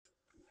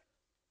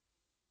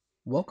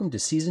Welcome to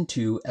Season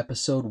 2,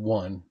 Episode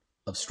 1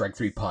 of Strike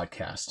 3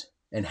 Podcast,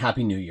 and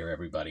Happy New Year,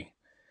 everybody.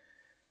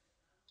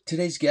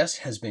 Today's guest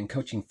has been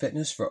coaching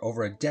fitness for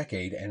over a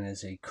decade and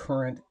is a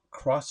current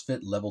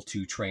CrossFit Level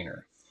 2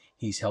 trainer.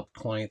 He's helped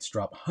clients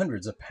drop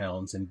hundreds of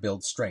pounds and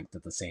build strength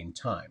at the same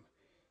time.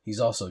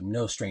 He's also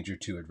no stranger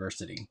to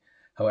adversity.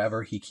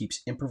 However, he keeps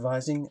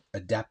improvising,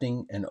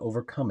 adapting, and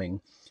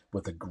overcoming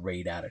with a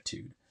great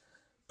attitude.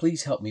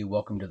 Please help me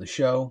welcome to the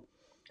show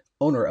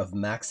owner of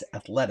Max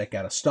Athletic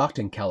out of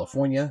Stockton,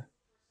 California,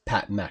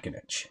 Pat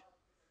McAninch.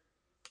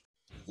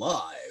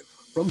 Live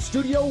from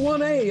Studio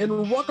 1A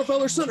in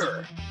Rockefeller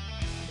Center.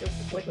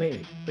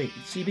 Wait,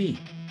 CB.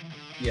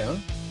 Yeah?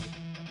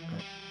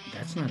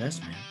 That's not us,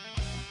 man.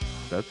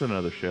 That's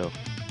another show.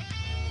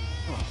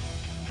 Oh,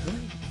 really?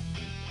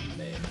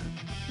 Man.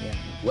 Yeah.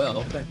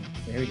 Well,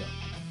 There we go.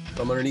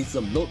 from underneath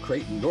the milk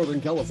crate in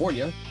Northern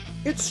California,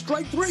 it's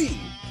Strike 3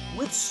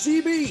 with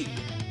CB.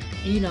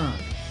 Enoch,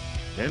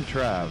 And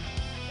Trav.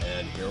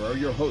 And here are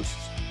your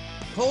hosts,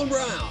 Colin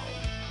Brown.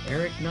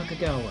 Eric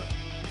Nakagawa.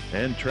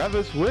 And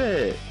Travis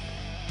Witt.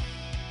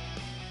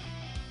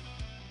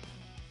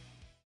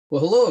 Well,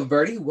 hello,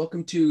 everybody.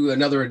 Welcome to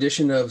another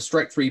edition of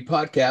Strike 3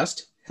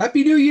 Podcast.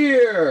 Happy New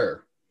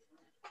Year!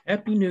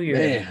 Happy New Year.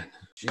 Man,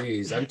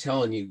 geez, I'm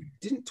telling you,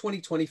 didn't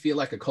 2020 feel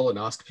like a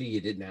colonoscopy you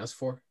didn't ask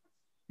for?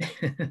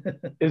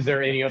 Is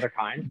there any other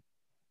kind?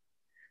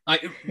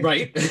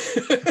 Right.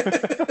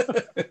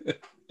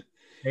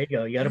 There you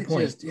go. You got a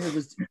point.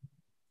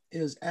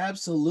 It was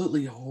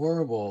absolutely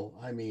horrible.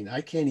 I mean,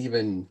 I can't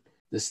even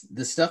the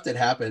stuff that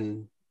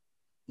happened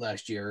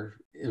last year.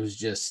 It was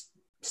just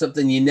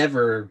something you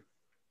never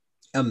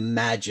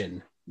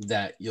imagine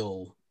that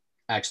you'll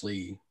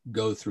actually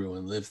go through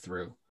and live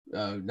through.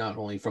 Not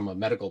only from a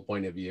medical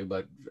point of view,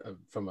 but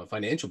from a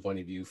financial point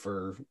of view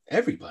for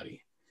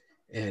everybody.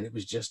 And it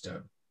was just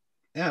a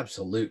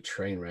absolute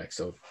train wreck.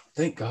 So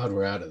thank God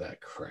we're out of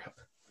that crap.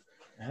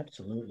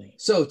 Absolutely.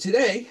 So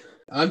today,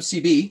 I'm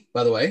CB,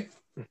 by the way.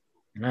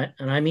 And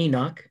I'm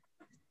Enoch.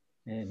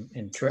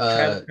 And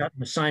Travis got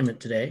an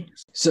assignment today.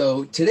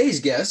 So today's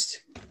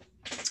guest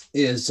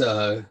is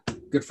a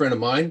good friend of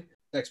mine,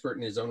 expert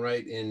in his own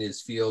right in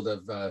his field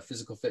of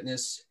physical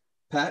fitness,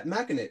 Pat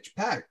McAninch.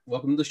 Pat,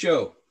 welcome to the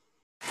show.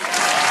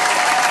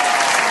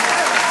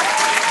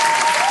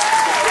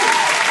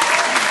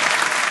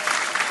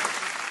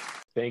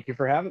 Thank you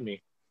for having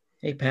me.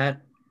 Hey,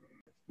 Pat.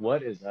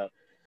 What is up?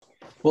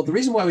 Well, the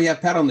reason why we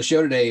have Pat on the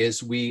show today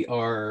is we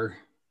are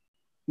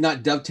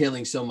not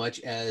dovetailing so much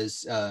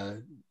as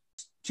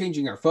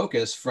changing our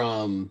focus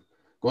from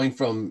going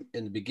from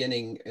in the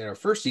beginning in our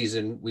first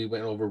season, we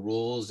went over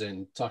rules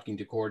and talking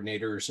to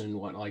coordinators and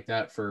whatnot like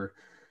that for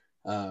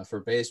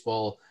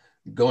baseball,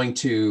 going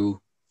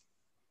to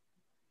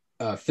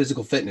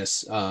physical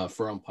fitness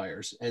for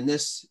umpires. And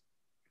this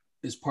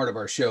is part of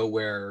our show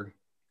where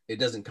it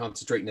doesn't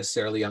concentrate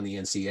necessarily on the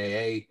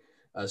NCAA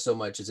so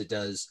much as it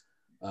does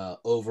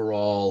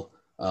overall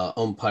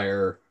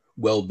umpire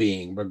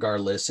well-being,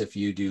 regardless if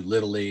you do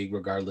little league,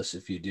 regardless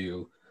if you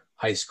do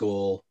high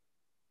school,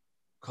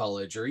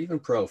 college, or even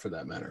pro for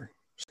that matter.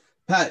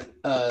 Pat,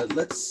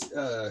 let's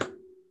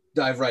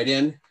dive right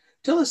in.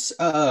 Tell us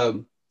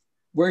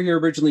where you're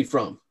originally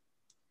from.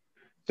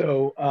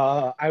 So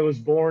I was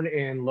born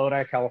in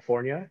Lodi,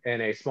 California, in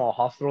a small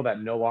hospital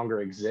that no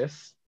longer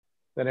exists.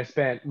 Then I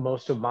spent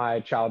most of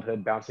my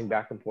childhood bouncing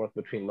back and forth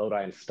between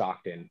Lodi and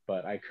Stockton,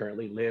 but I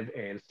currently live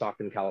in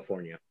Stockton,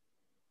 California.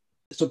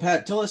 So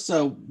Pat, tell us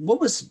what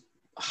was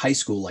high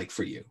school like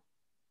for you?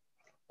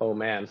 Oh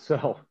man,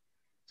 so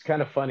it's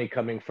kind of funny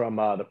coming from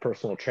the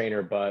personal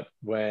trainer, but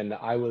when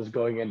I was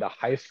going into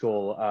high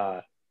school,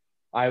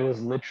 I was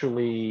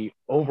literally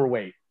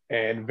overweight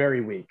and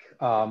very weak.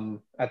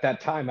 At that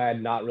time, I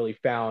had not really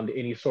found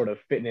any sort of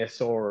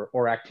fitness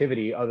or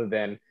activity other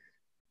than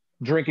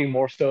drinking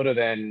more soda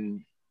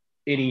than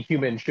any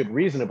human should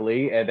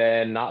reasonably, and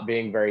then not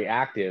being very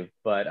active.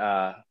 But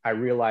I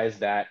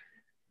realized that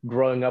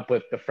growing up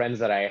with the friends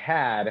that I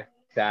had,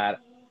 that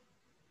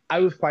I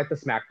was quite the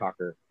smack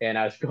talker. And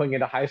I was going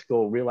into high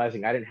school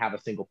realizing I didn't have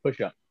a single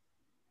push-up.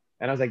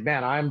 And I was like,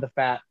 man, I'm the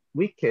fat,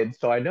 weak kid.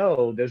 So I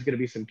know there's going to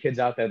be some kids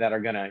out there that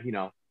are going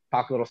to,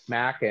 talk a little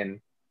smack, and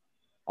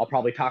I'll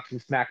probably talk some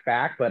smack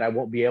back, but I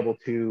won't be able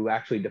to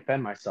actually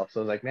defend myself.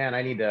 So I was like, man,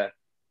 I need to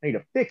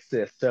fix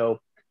this. So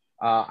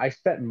I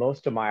spent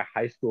most of my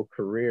high school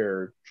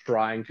career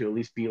trying to at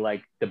least be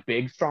like the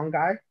big, strong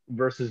guy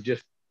versus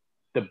just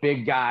the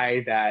big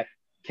guy that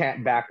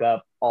can't back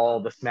up all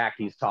the smack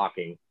he's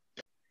talking.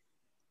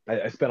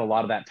 I spent a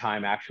lot of that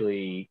time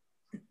actually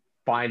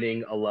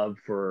finding a love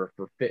for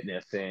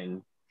fitness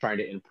and trying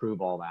to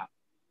improve all that.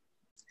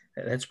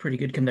 That's pretty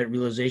good. Come that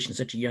realization at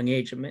such a young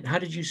age. I mean, how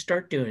did you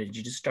start doing it? Did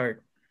you just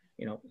start,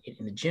 in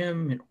the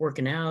gym and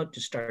working out?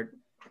 Just start,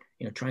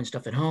 trying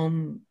stuff at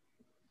home?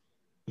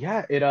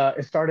 Yeah,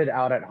 it started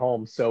out at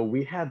home. So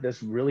we had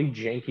this really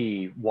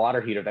janky water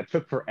heater that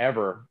took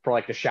forever for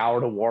like the shower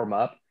to warm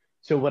up.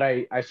 So what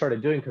I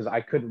started doing, because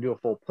I couldn't do a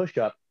full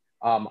push-up,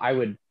 I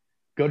would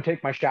go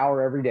take my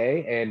shower every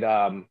day. And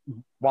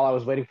while I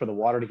was waiting for the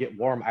water to get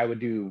warm, I would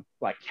do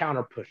like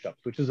counter push-ups,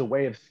 which is a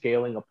way of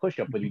scaling a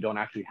push-up when you don't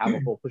actually have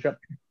a full push-up.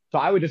 So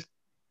I would just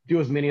do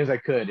as many as I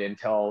could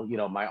until, you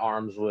know, my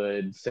arms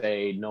would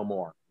say no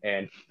more,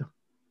 and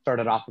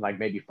started off with like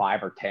maybe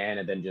 5 or 10.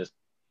 And then just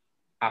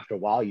after a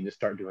while, you just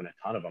start doing a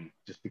ton of them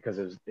just because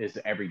it's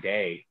every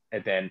day.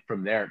 And then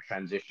from there, it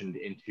transitioned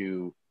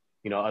into,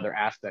 you know, other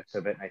aspects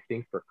of it. And I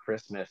think for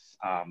Christmas,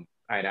 I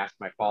had asked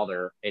my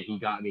father, and he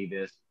got me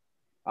this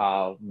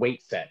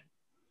weight set.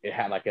 It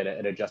had like an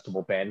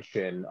adjustable bench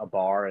and a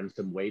bar and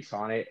some weights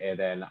on it. And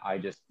then I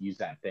just used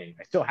that thing.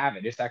 I still have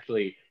it. It's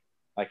actually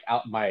like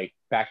out in my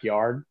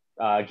backyard,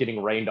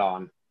 getting rained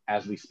on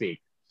as we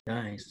speak.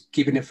 Nice.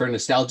 Keeping it for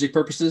nostalgic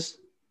purposes.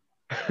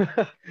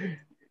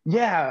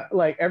 Yeah,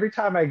 like every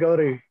time I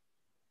go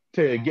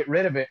to get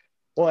rid of it,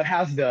 well, it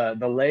has the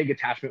leg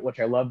attachment, which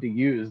I love to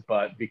use,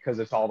 but because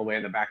it's all the way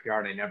in the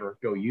backyard, I never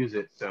go use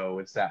it. So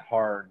it's that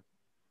hard.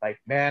 Like,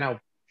 man, I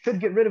should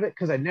get rid of it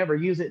because I never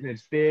use it and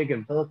it's big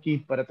and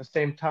bulky, but at the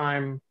same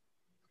time,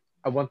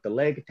 I want the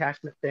leg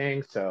attachment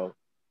thing. So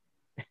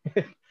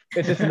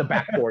it's just in the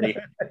back 40.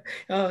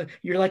 Oh,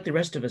 you're like the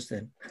rest of us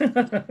then.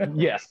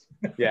 Yes.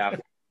 Yeah.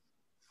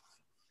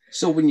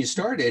 So when you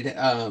started,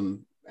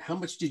 how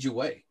much did you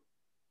weigh?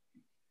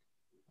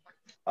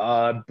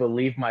 I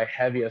believe my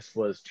heaviest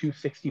was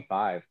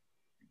 265.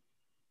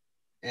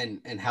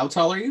 And how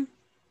tall are you?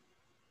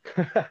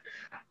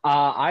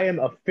 I am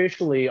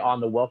officially on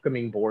the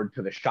welcoming board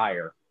to the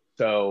Shire.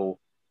 So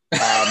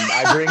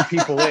I bring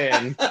people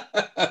in,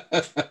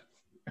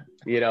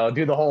 you know,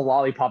 do the whole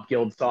Lollipop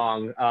Guild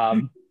song.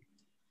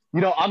 You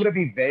know, I'm going to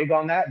be vague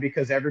on that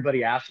because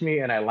everybody asked me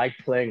and I like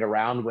playing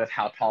around with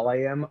how tall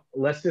I am.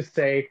 Let's just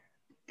say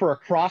for a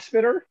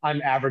CrossFitter,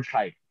 I'm average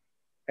height.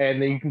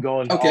 And then you can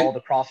go into all the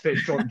CrossFit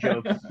short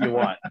jokes you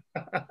want.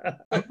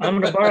 I'm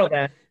going to borrow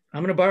that.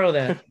 I'm going to borrow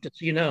that, just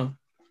so you know.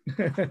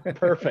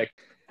 Perfect.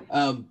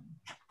 Can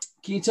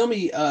you tell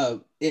me,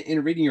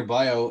 in reading your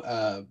bio,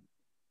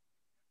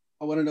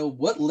 I want to know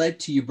what led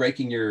to you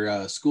breaking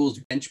your school's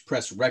bench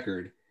press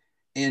record,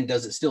 and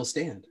does it still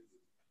stand?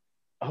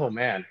 Oh,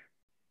 man.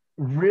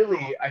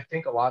 Really, I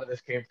think a lot of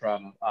this came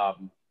from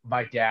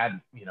my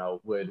dad, you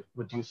know, would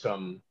do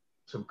some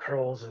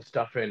curls and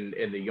stuff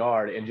in the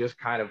yard, and just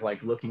kind of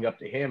like looking up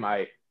to him,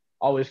 I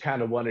always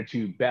kind of wanted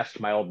to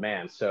best my old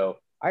man. So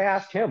I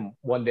asked him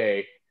one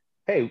day,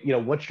 hey, you know,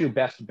 what's your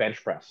best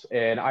bench press?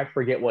 And I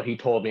forget what he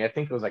told me. I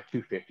think it was like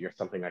 250 or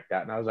something like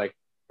that. And I was like,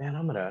 man,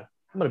 I'm gonna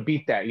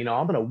beat that. You know,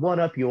 I'm gonna one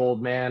up you,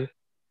 old man.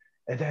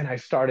 And then I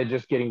started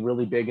just getting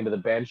really big into the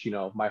bench. You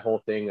know, my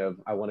whole thing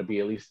of I want to be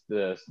at least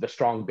the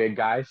strong big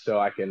guy so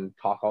I can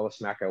talk all the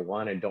smack I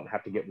want and don't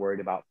have to get worried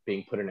about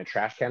being put in a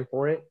trash can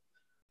for it.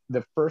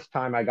 The first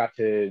time I got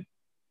to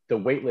the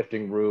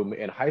weightlifting room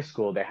in high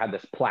school, they had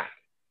this plaque.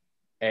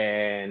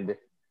 And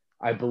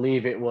I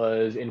believe it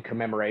was in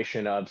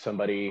commemoration of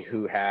somebody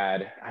who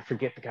had, I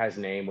forget the guy's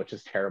name, which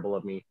is terrible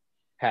of me,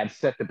 had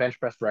set the bench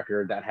press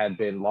record that had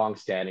been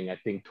long-standing, I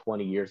think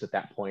 20 years at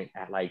that point,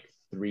 at like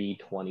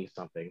 320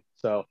 something.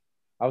 So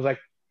I was like,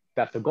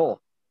 that's a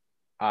goal.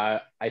 I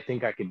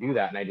think I could do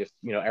that. And I just,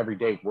 you know, every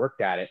day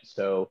worked at it.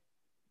 So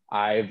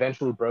I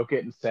eventually broke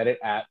it and set it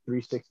at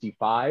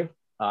 365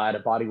 at a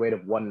body weight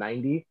of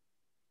 190.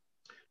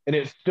 And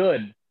it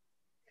stood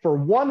for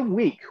 1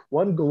 week,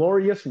 one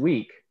glorious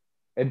week,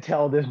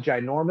 until this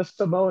ginormous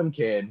Samoan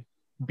kid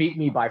beat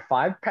me by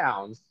 5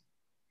 pounds.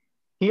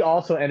 He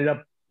also ended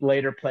up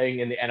later playing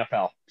in the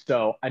NFL.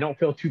 So I don't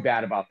feel too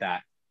bad about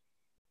that.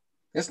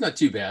 That's not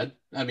too bad.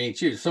 I mean,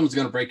 shoot, if someone's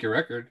going to break your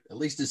record, at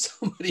least it's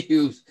somebody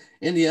who's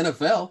in the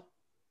NFL.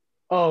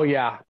 Oh,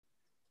 yeah.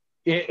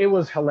 It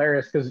was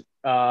hilarious because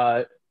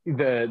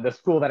the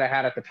school that I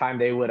had at the time,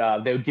 they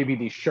would give you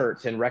these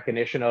shirts in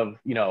recognition of,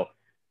 you know,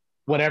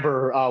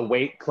 whatever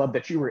weight club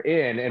that you were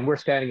in, and we're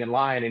standing in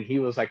line, and he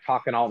was like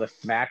talking all this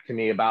smack to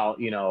me about,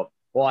 you know,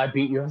 well, I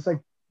beat you. I was like,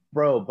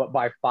 bro, but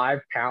by 5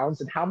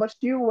 pounds. And how much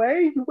do you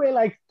weigh? You weigh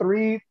like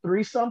three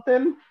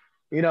something,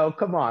 you know,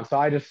 come on. So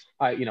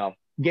I you know,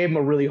 gave him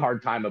a really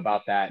hard time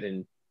about that.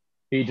 And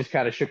he just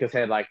kind of shook his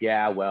head like,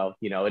 yeah, well,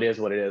 you know, it is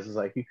what it is. It's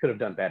like, you could have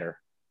done better.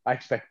 I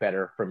expect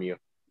better from you.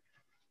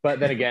 But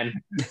then again,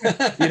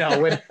 you know,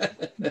 when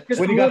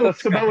you got the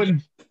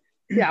Samoan,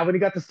 when you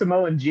got the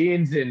Samoan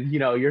jeans and, you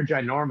know, you're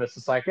ginormous,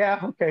 it's like, yeah,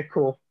 okay,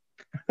 cool.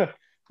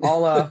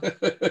 I'll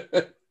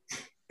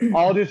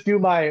just do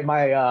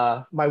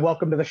my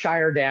welcome to the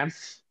Shire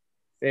dance,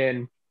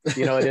 and,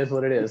 you know, it is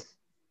what it is.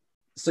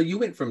 So you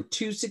went from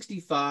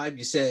 265,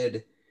 you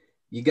said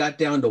you got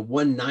down to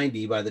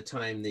 190 by the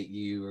time that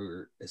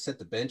you set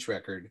the bench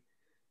record.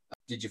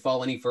 Did you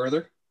fall any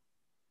further?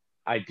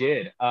 I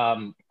did.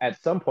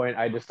 At some point,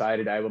 I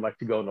decided I would like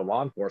to go into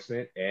law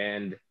enforcement,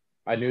 and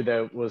I knew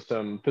there was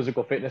some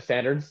physical fitness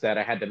standards that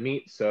I had to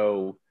meet.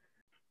 So,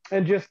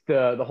 and just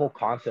the whole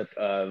concept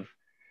of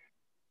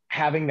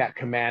having that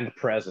command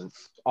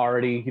presence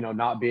already, you know,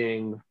 not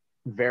being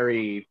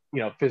very, you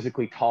know,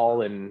 physically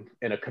tall and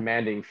a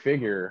commanding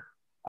figure,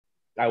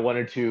 I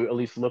wanted to at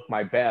least look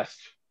my best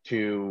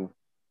to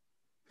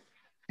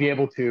be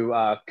able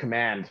to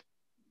command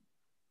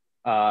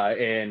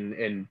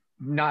and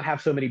not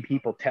have so many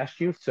people test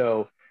you.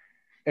 So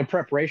in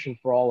preparation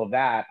for all of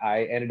that,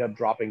 I ended up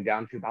dropping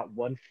down to about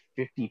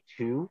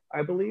 152,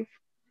 I believe.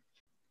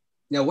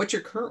 Now, what's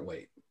your current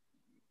weight?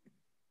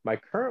 My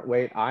current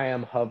weight, I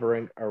am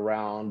hovering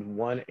around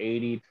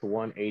 180 to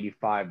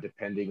 185,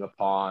 depending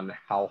upon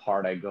how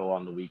hard I go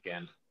on the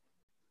weekend.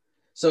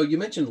 So you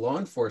mentioned law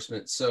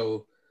enforcement.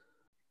 So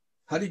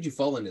how did you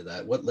fall into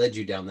that? What led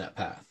you down that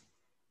path?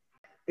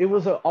 It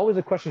was always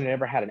a question I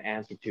never had an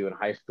answer to in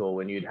high school,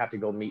 when you'd have to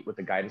go meet with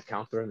the guidance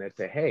counselor and they'd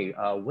say, hey,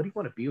 what do you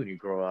want to be when you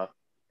grow up?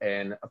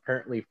 And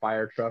apparently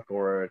fire truck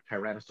or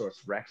Tyrannosaurus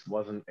Rex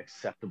wasn't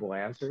acceptable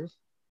answers.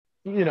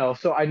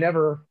 So I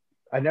never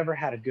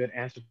had a good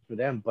answer for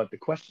them, but the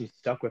question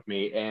stuck with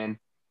me. And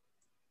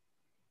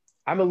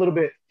I'm a little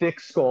bit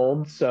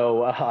thick-skulled,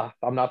 so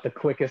I'm not the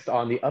quickest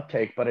on the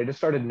uptake, but I just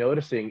started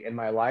noticing in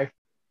my life,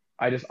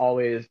 I just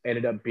always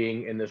ended up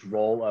being in this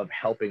role of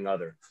helping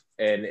others.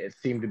 And it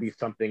seemed to be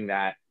something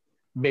that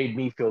made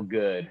me feel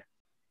good.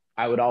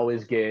 I would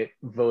always get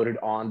voted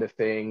on to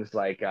things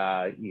like,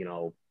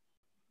 kind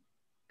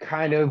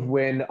of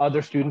when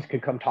other students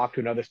could come talk to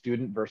another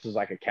student versus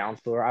like a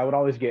counselor, I would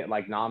always get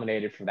like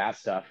nominated for that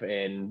stuff.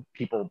 And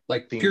people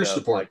like peer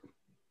support.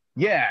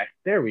 Yeah,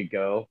 there we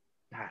go.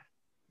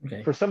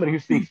 Okay. For somebody who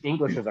speaks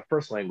English as a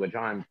first language,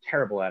 I'm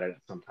terrible at it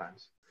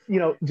sometimes.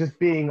 Just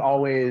being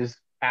always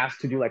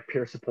asked to do like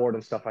peer support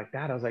and stuff like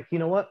that, I was like, you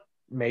know what?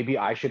 Maybe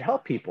I should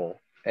help people.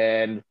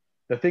 And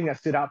the thing that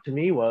stood out to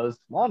me was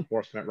law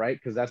enforcement, right?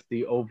 Because that's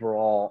the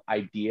overall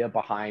idea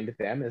behind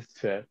them, is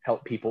to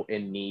help people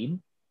in need.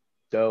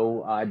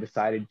 So I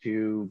decided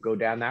to go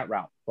down that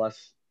route.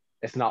 Plus,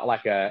 it's not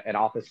like an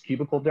office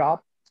cubicle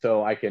job,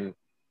 so I can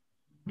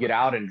get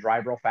out and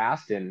drive real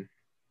fast and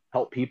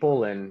help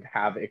people and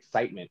have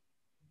excitement.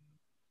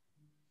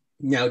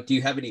 Now, do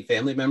you have any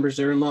family members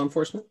that are in law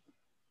enforcement?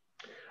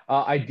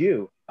 I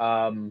do.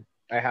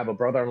 I have a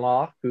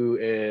brother-in-law who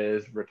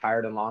is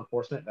retired in law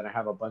enforcement. Then I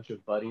have a bunch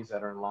of buddies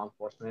that are in law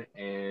enforcement.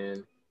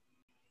 And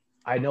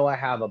I know I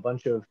have a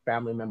bunch of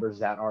family members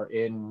that are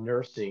in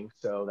nursing.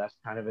 So that's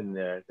kind of in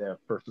the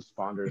first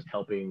responders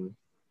helping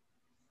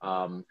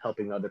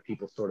other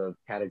people sort of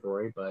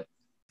category. But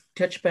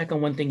touch back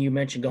on one thing you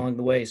mentioned along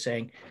the way,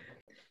 saying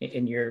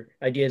in your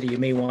idea that you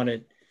may want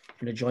to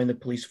join the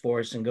police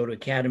force and go to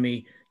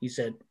academy, you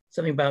said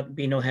something about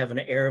having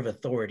an air of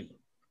authority,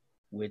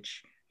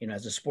 which,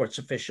 as a sports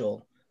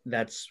official,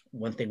 that's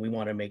one thing we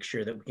want to make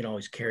sure that we can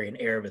always carry an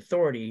air of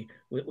authority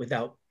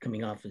without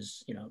coming off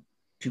as,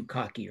 too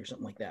cocky or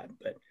something like that.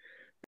 But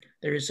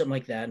there is something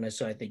like that. And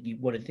so I think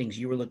one of the things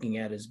you were looking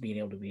at is being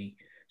able to be,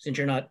 since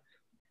you're not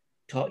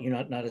tall, you're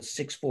not a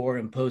 6'4"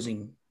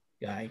 imposing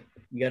guy,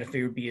 you got to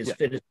figure be as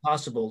fit as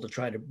possible to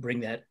try to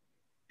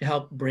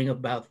help bring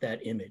about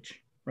that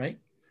image, right?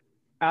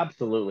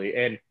 Absolutely.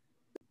 And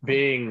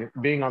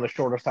being on the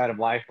shorter side of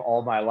life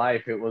all my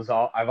life,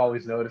 I've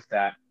always noticed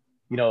that,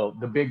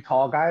 the big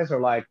tall guys are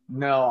like,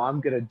 no,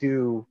 I'm going to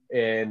do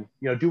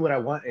what I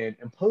want and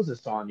impose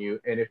this on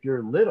you. And if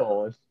you're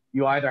little,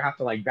 you either have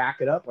to like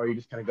back it up or you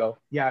just kind of go,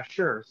 yeah,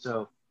 sure.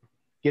 So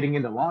getting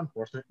into law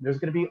enforcement, there's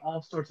going to be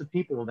all sorts of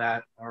people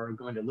that are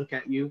going to look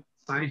at you,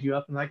 size you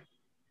up and like,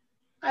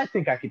 I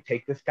think I could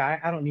take this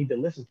guy. I don't need to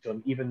listen to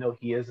him, even though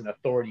he is an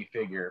authority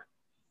figure.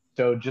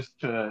 So just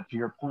to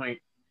your point,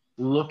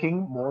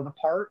 looking more the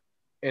part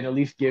and at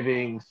least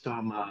giving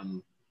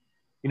some,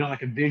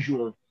 like a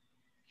visual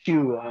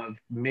cue of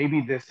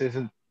maybe this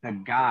isn't the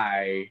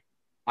guy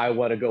I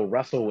want to go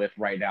wrestle with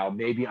right now.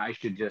 Maybe I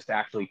should just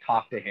actually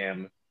talk to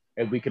him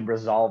and we can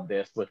resolve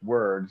this with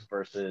words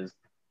versus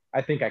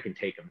I think I can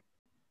take him.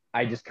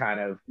 I just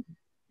kind of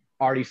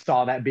already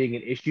saw that being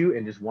an issue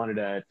and just wanted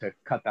to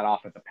cut that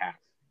off at the pass.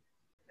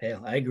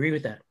 Hell, I agree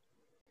with that.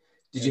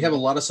 Did you have a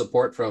lot of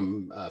support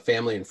from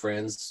family and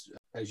friends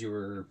as you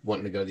were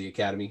wanting to go to the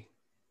academy?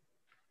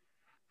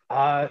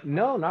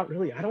 No, not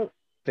really. I don't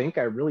think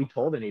I really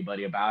told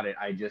anybody about it.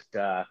 I just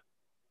I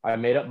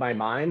made up my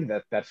mind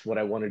that that's what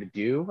I wanted to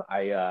do.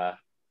 I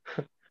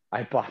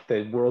I bought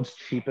the world's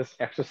cheapest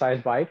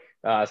exercise bike,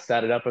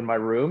 set it up in my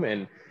room,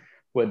 and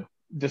would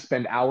just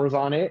spend hours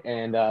on it.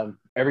 And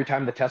every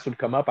time the test would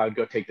come up, I would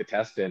go take the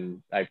test,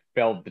 and I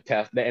failed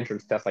the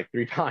entrance test like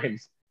 3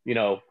 times.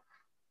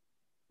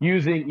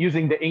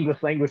 Using the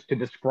English language to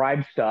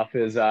describe stuff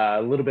is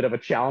a little bit of a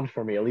challenge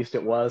for me. At least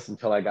it was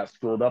until I got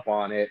schooled up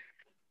on it.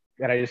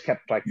 And I just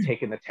kept like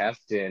taking the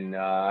test, and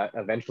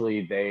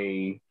eventually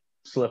they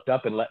slipped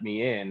up and let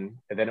me in.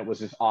 And then it was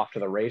just off to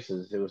the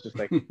races. It was just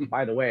like,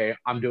 by the way,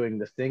 I'm doing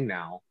this thing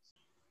now.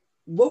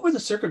 What were the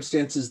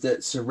circumstances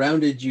that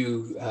surrounded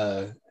you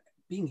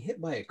being hit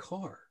by a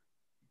car?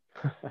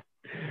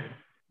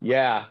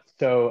 Yeah.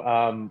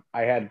 So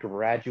I had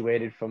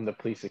graduated from the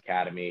police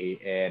academy,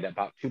 and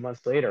about 2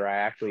 months later, I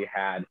actually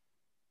had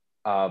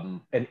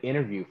an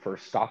interview for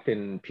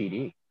Stockton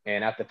PD.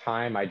 And at the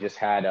time, I just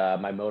had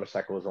my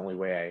motorcycle was the only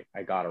way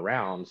I got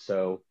around.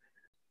 So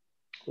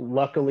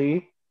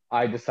luckily,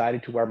 I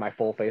decided to wear my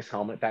full face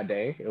helmet that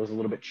day. It was a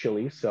little bit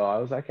chilly. So I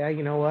was like, hey,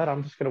 you know what?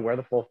 I'm just going to wear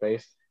the full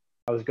face.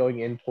 I was going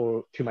in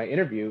to my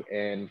interview,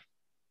 and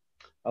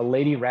a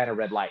lady ran a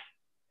red light.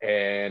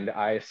 And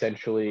I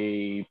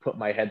essentially put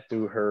my head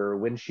through her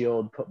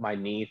windshield, put my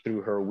knee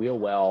through her wheel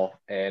well,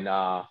 and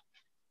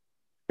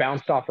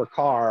bounced off her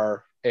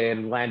car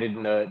and landed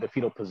in the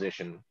fetal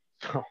position.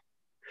 So,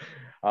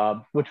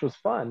 which was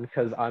fun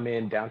because I'm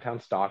in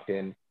downtown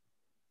Stockton.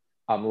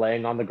 I'm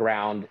laying on the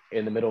ground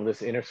in the middle of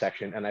this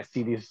intersection, and I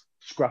see these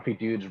scruffy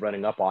dudes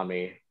running up on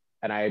me.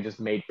 And I just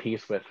made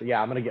peace with,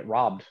 yeah, I'm going to get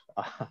robbed.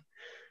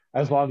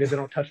 As long as they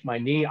don't touch my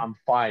knee, I'm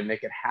fine. They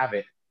can have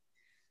it.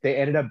 They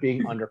ended up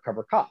being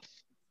undercover cops,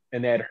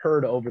 and they had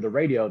heard over the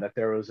radio that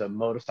there was a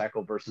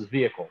motorcycle versus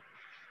vehicle.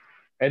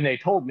 And they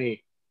told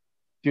me,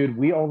 dude,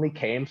 we only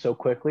came so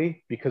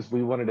quickly because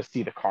we wanted to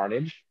see the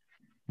carnage,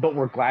 but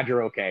we're glad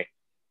you're okay.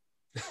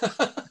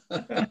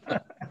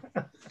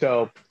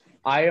 So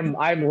I'm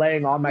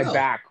laying on my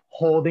back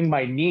holding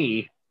my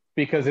knee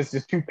because it's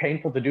just too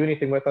painful to do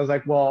anything with. I was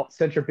like, well,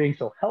 since you're being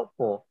so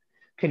helpful,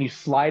 can you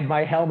slide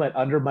my helmet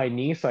under my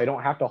knee so I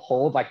don't have to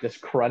hold like this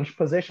crunch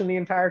position the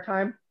entire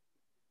time?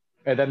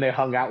 And then they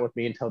hung out with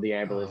me until the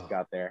ambulance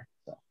got there.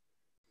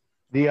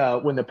 So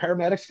when the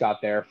paramedics got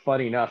there,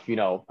 funny enough,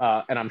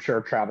 and I'm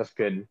sure Travis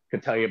could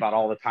tell you about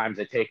all the times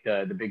they take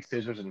the big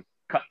scissors and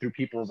cut through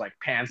people's like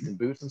pants and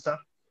boots and stuff.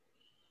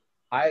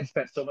 I had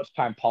spent so much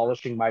time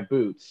polishing my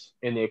boots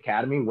in the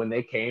academy. When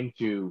they came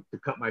to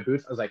cut my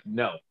boots, I was like,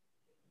 no,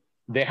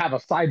 they have a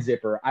side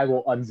zipper. I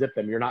will unzip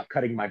them. You're not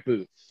cutting my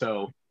boots.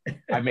 So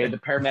I made the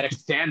paramedics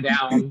stand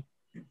down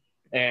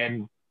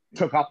and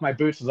took off my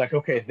boots. I was like,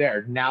 okay,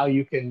 there. Now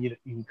you can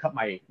cut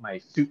my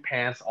suit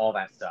pants, all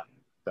that stuff.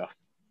 So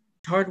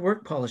It's hard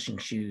work polishing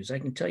shoes. I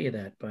can tell you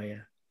that by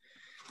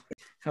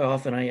how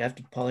often I have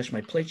to polish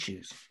my plate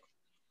shoes.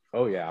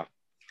 Oh yeah.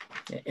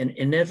 And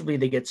inevitably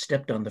they get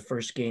stepped on the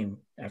first game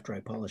after I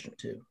polish them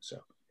too. So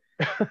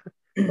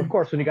of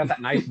course, when you got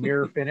that nice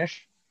mirror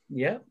finish.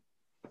 Yeah.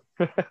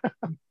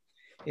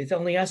 It's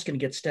only asking to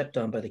get stepped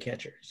on by the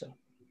catcher. So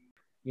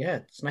yeah,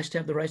 it's nice to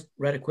have the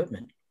right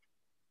equipment.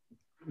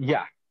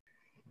 Yeah.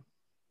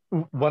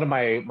 One of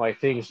my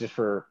things just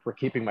for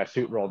keeping my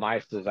suit real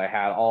nice is I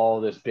had all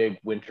this big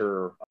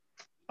winter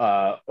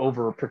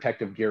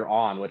overprotective gear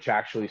on, which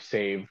actually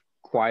saved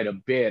quite a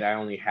bit. I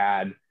only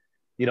had,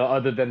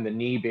 other than the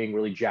knee being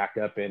really jacked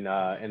up in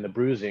the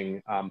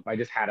bruising, I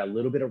just had a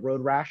little bit of road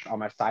rash on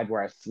my side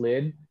where I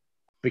slid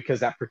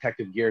because that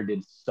protective gear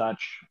did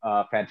such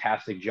a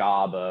fantastic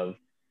job of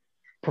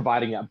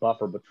providing that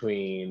buffer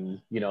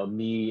between,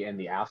 me and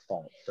the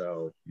asphalt.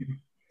 So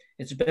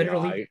it's better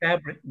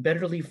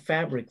to leave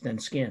fabric than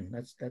skin.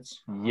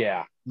 That's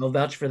yeah. I'll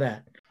vouch for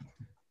that.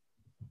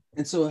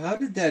 And so how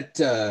did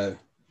that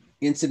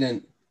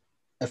incident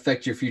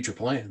affect your future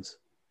plans?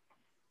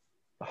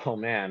 Oh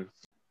man.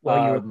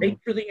 Well, you were paid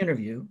for the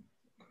interview.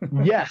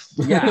 Yes.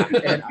 Yeah.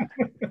 And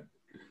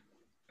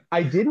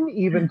I didn't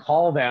even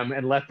call them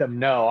and let them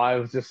know. I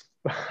was just,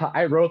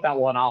 I wrote that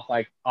one off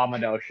like, I'm a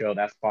no-show,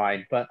 that's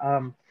fine. But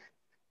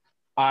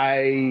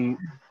I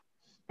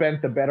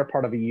spent the better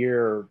part of a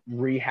year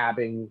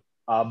rehabbing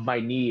my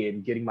knee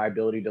and getting my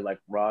ability to like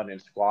run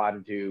and squat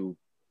and do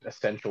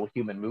essential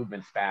human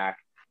movements back,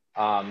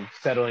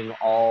 settling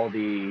all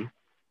the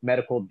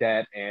medical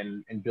debt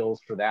and bills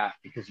for that,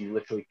 because you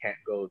literally can't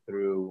go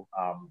through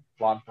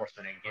law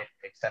enforcement and get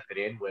accepted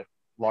in with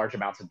large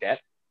amounts of debt.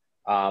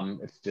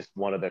 It's just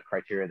one of the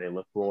criteria they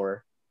look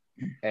for.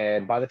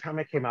 And by the time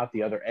I came out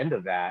the other end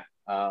of that,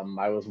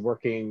 I was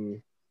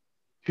working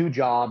 2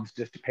 jobs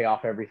just to pay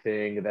off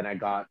everything. And then I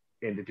got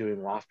into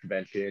doing loss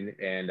prevention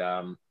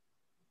and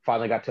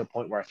finally got to a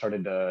point where I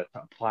started to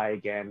apply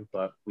again,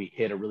 but we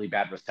hit a really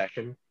bad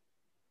recession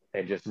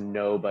and just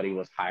nobody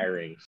was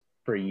hiring.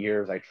 For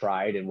years I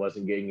tried and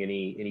wasn't getting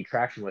any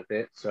traction with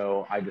it.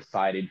 So I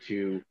decided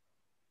to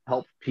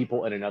help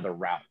people in another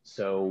route.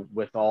 So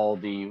with all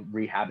the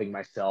rehabbing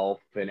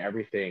myself and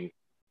everything,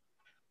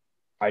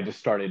 I just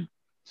started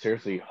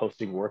seriously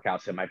hosting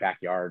workouts in my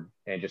backyard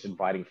and just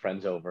inviting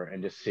friends over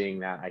and just seeing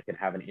that I can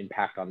have an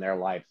impact on their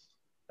lives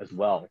as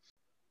well.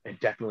 It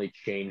definitely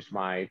changed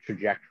my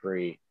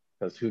trajectory,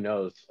 because who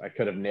knows, I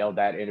could have nailed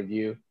that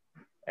interview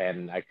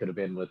and I could have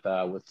been with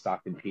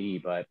Stockton P,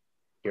 but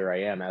here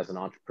I am as an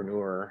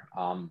entrepreneur,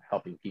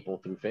 helping people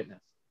through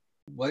fitness.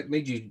 What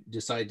made you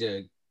decide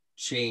to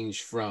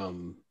change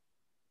from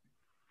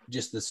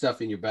just the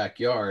stuff in your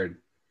backyard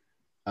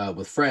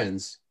with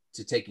friends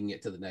to taking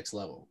it to the next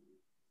level?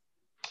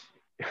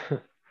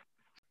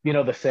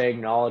 The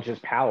saying, knowledge is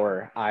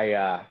power.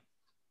 I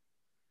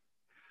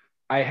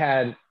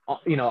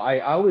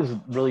always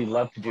really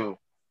loved to do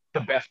the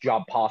best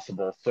job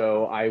possible.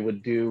 So I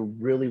would do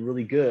really,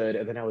 really good.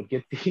 And then I would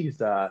get these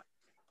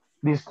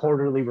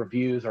quarterly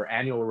reviews or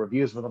annual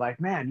reviews where they're like,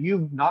 man,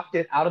 you knocked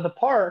it out of the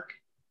park.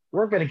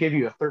 We're going to give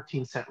you a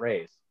 13-cent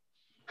raise.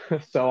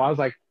 So I was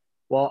like,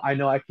 well, I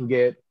know I can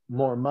get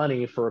more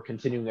money for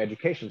continuing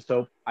education.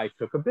 So I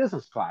took a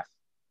business class.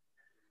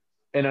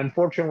 And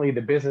unfortunately,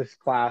 the business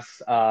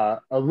class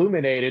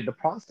illuminated the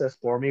process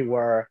for me,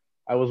 where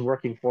I was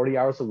working 40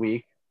 hours a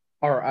week,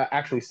 or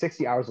actually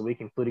 60 hours a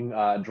week, including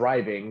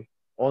driving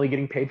only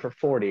getting paid for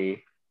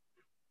 40,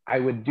 I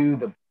would do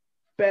the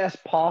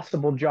best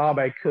possible job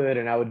I could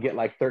and I would get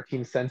like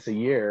 13 cents a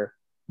year,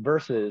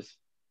 versus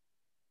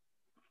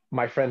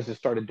my friends just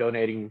started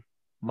donating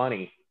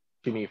money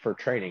to me for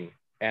training.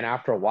 And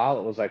after a while,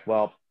 it was like,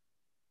 well,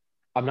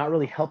 I'm not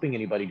really helping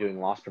anybody doing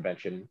loss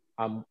prevention.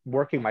 I'm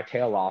working my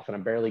tail off and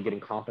I'm barely getting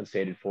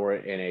compensated for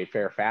it in a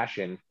fair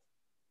fashion.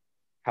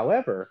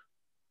 However,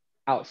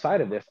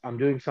 outside of this, I'm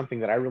doing something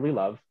that I really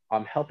love.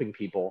 I'm helping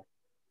people,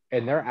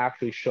 and they're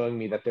actually showing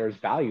me that there's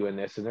value in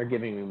this and they're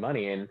giving me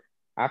money. And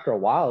after a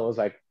while, it was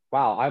like,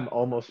 wow, I'm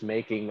almost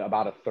making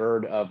about a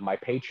third of my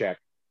paycheck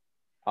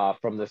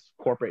from this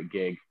corporate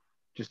gig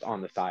just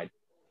on the side.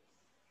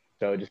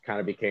 So it just kind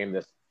of became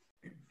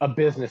a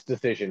business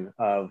decision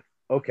of,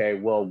 okay,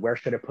 well, where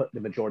should I put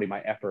the majority of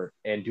my effort?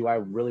 And do I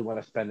really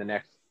want to spend the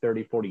next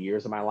 30, 40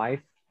 years of my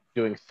life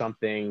doing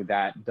something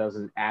that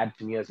doesn't add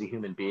to me as a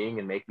human being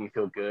and make me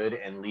feel good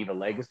and leave a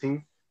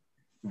legacy,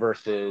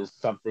 versus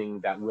something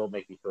that will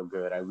make me feel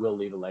good? I will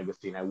leave a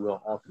legacy and I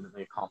will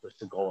ultimately accomplish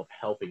the goal of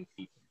helping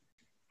people.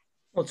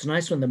 Well, it's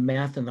nice when the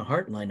math and the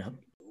heart line up.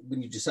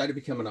 When you decided to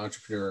become an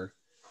entrepreneur,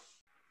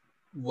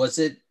 was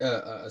it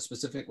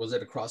was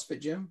it a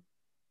CrossFit gym?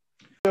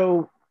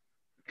 So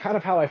kind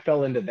of how I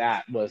fell into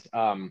that was,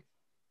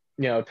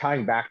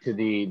 tying back to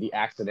the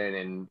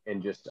accident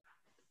and just,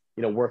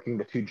 working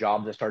the two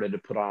jobs, I started to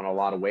put on a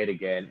lot of weight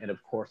again. And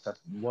of course,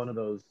 that's one of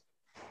those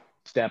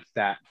steps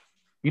that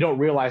you don't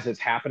realize it's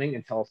happening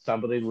until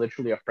somebody,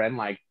 literally a friend,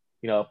 like,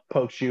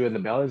 pokes you in the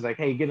belly. Is like,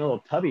 hey, you're getting a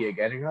little tubby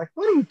again. And you're like,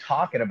 what are you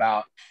talking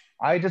about?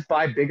 I just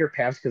buy bigger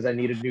pants because I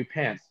needed new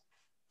pants.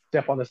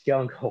 Step on the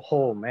scale and go,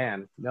 oh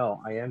man,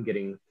 no, I am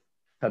getting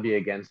tubby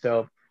again.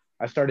 So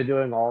I started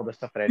doing all the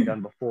stuff that I'd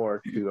done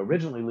before to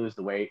originally lose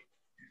the weight.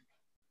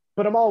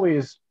 But I'm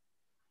always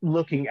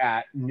looking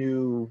at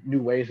new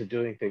ways of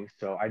doing things.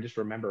 So I just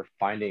remember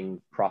finding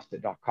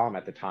CrossFit.com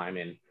at the time,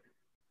 and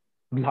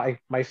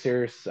my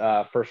serious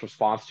first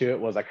response to it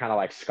was I kind of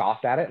like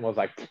scoffed at it and was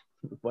like,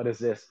 what is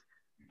this?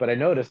 But I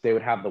noticed they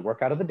would have the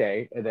workout of the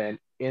day, and then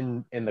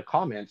in the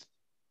comments,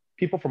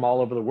 people from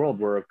all over the world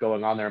were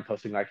going on there and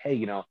posting like,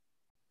 hey,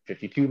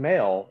 52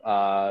 male,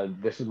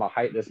 this is my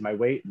height, this is my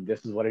weight, and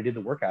this is what I did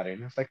the workout in.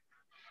 And it's like,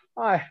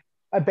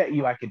 I bet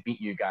you I could beat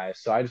you guys.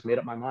 So I just made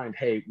up my mind,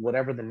 hey,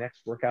 whatever the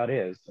next workout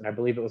is, and I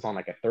believe it was on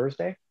like a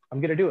Thursday,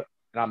 I'm gonna do it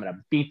and I'm gonna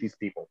beat these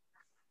people.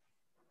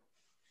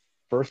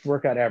 First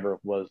workout ever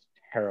was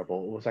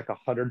terrible. It was like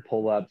 100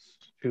 pull-ups,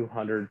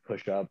 200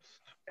 push-ups,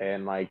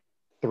 and like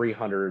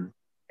 300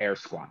 air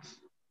squats.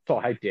 So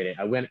I did it.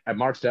 I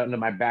marched out into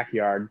my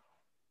backyard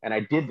and I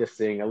did this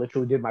thing. I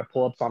literally did my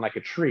pull-ups on like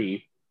a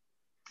tree,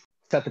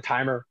 set the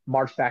timer,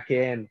 marched back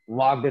in,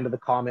 logged into the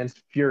comments,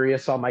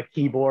 furious on my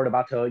keyboard,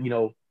 about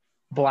to,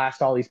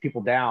 blast all these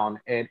people down.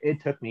 And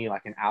it took me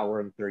like an hour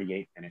and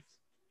 38 minutes.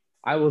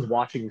 I was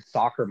watching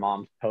soccer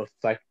moms posts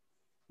like,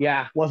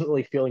 yeah, wasn't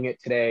really feeling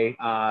it today.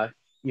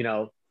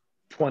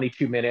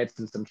 22 minutes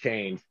and some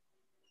change.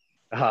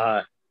 These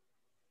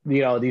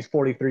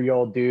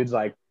 43-year-old dudes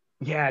like,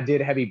 yeah, I did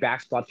heavy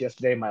back squats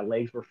yesterday. My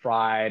legs were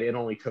fried. It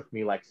only took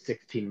me like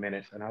 16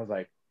 minutes. And I was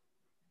like,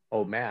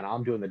 oh man,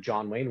 I'm doing the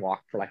John Wayne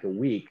walk for like a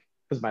week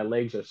because my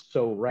legs are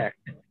so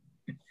wrecked.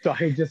 So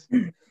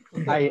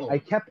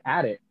I kept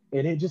at it,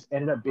 and it just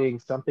ended up being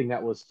something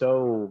that was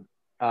so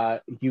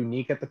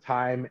unique at the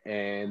time,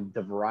 and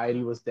the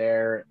variety was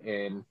there,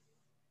 and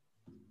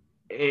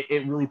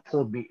it really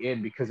pulled me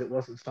in because it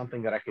wasn't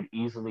something that I could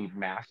easily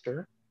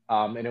master.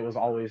 And it was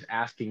always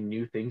asking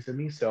new things of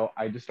me. So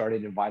I just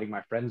started inviting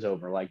my friends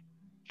over, like,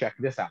 check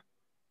this out.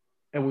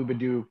 And we would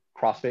do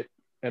CrossFit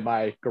in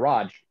my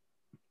garage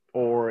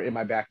or in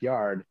my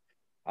backyard.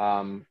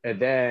 And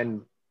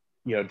then,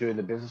 doing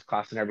the business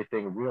class and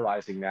everything,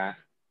 realizing that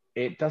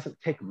it doesn't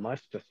take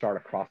much to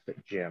start a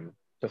CrossFit gym.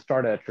 To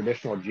start a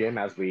traditional gym,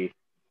 as we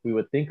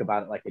would think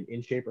about it, like an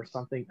InShape or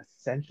something,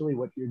 essentially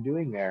what you're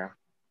doing there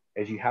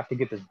is you have to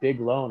get this big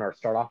loan or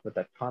start off with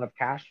a ton of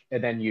cash,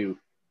 and then you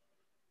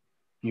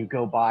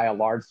go buy a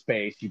large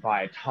space, you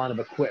buy a ton of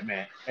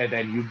equipment, and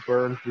then you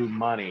burn through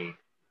money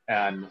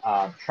and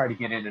try to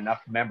get in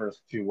enough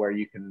members to where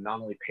you can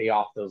not only pay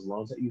off those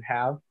loans that you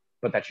have,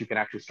 but that you can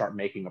actually start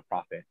making a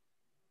profit.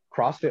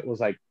 CrossFit was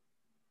like,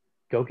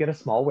 go get a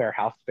small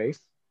warehouse space,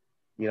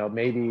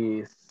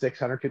 maybe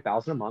 $600,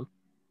 $2,000 a month,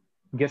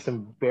 get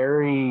some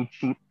very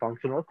cheap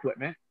functional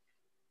equipment,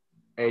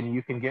 and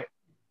you can get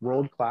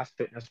world-class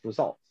fitness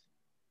results.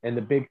 And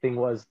the big thing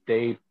was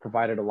they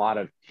provided a lot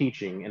of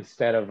teaching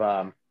instead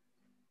of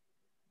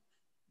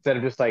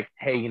just like,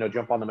 hey,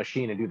 jump on the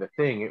machine and do the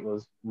thing. It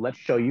was, let's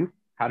show you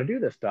how to do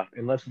this stuff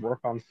and let's work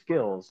on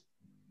skills.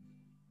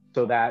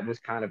 So that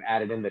just kind of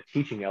added in the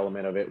teaching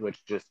element of it,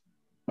 which just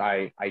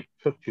I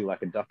took to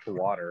like a duck to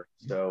water.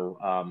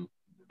 So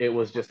it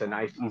was just a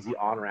nice, easy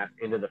on-ramp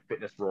into the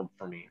fitness world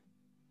for me.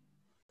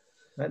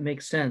 That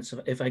makes sense.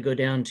 If I go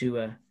down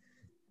to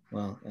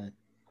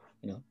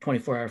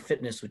 24 Hour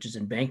Fitness, which is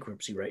in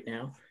bankruptcy right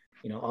now,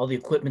 all the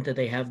equipment that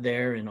they have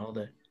there and all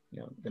the,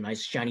 the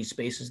nice shiny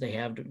spaces they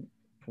have to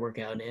work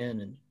out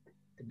in, and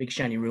the big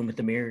shiny room with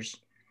the mirrors.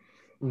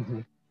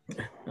 Mm-hmm.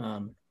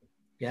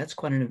 Yeah, it's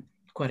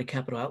quite a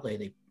capital outlay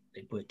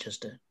they put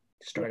just to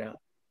start out.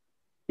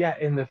 Yeah,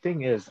 and the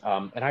thing is,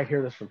 and I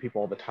hear this from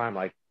people all the time,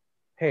 like,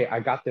 hey, I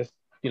got this,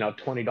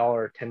 $20,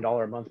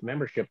 $10 a month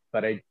membership,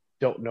 but I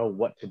don't know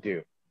what to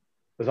do.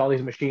 There's all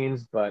these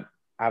machines, but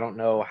I don't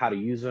know how to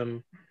use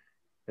them.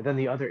 And then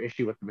the other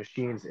issue with the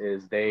machines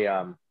is they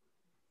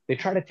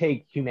try to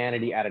take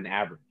humanity at an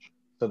average.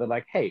 So they're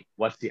like, hey,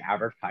 what's the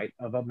average height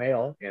of a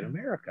male in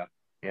America?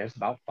 And it's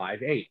about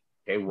 5'8".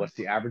 Okay, what's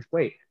the average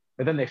weight?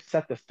 And then they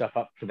set this stuff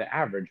up for the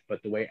average,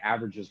 but the way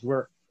averages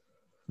work,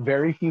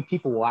 very few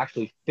people will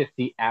actually fit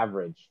the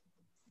average.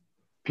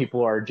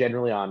 People are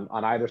generally on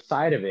either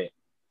side of it.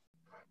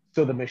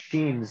 So the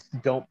machines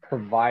don't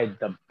provide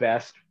the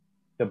best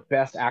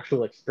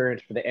actual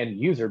experience for the end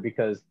user,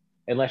 because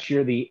unless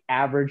you're the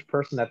average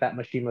person that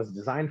machine was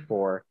designed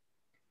for,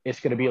 it's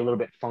going to be a little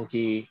bit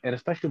funky. And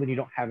especially when you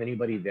don't have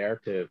anybody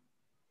there to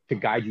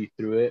guide you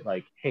through it,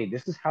 like, hey,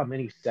 this is how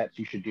many sets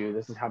you should do,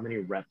 this is how many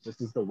reps, this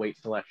is the weight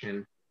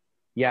selection.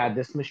 Yeah,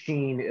 this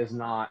machine is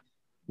not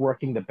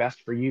working the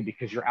best for you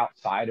because you're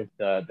outside of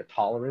the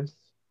tolerance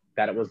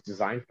that it was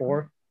designed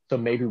for. So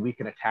maybe we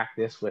can attack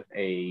this with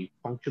a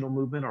functional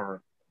movement,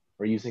 or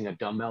using a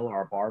dumbbell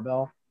or a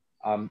barbell.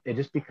 It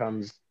just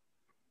becomes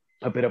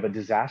a bit of a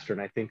disaster.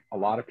 And I think a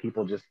lot of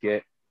people just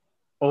get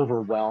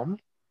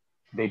overwhelmed.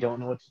 They don't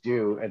know what to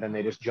do. And then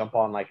they just jump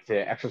on like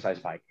the exercise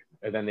bike.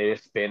 And then they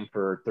just spin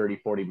for 30,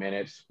 40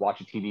 minutes, watch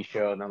a TV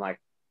show. And then like,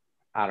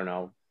 I don't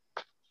know,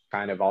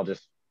 kind of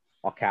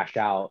I'll cash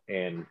out.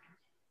 And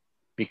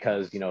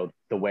because, the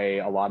way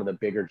a lot of the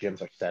bigger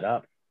gyms are set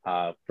up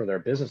for their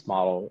business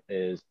model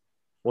is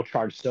we'll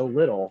charge so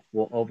little,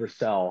 we'll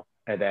oversell.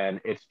 And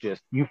then it's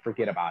just, you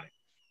forget about it.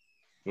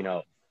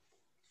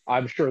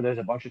 I'm sure there's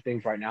a bunch of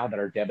things right now that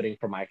are debiting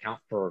from my account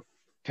for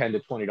 $10 to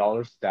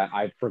 $20 that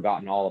I've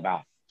forgotten all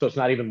about. So it's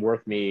not even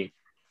worth me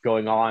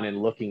going on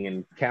and looking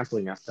and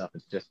canceling that stuff.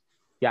 It's just,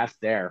 yeah, it's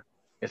there.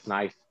 It's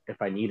nice.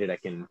 If I need it, I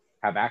can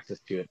have access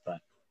to it. But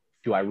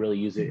do I really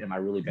use it? Am I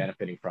really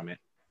benefiting from it?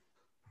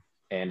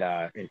 And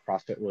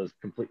CrossFit was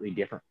completely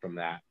different from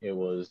that. It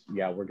was,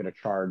 yeah, we're going to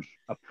charge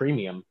a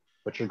premium,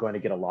 but you're going to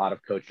get a lot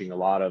of coaching, a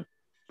lot of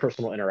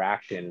personal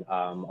interaction,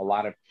 a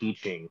lot of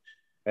teaching.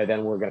 And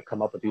then we're going to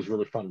come up with these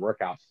really fun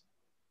workouts.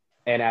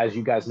 And as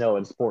you guys know,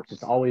 in sports,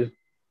 it's always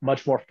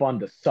much more fun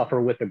to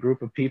suffer with a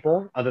group of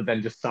people other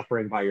than just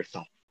suffering by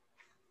yourself.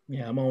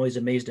 Yeah, I'm always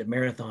amazed at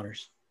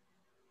marathoners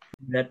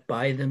that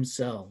by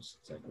themselves.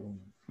 It's like, oh.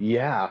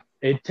 Yeah,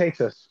 it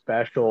takes a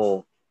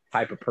special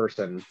type of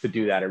person to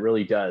do that. It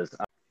really does.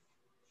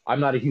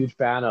 I'm not a huge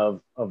fan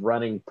of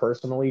running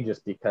personally,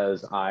 just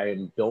because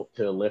I'm built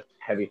to lift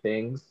heavy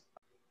things,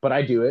 but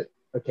I do it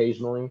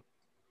occasionally.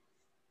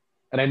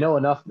 And I know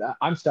enough,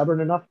 I'm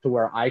stubborn enough to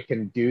where I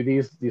can do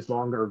these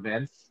longer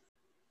events,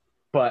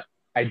 but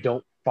I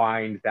don't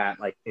find that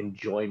like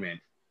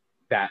enjoyment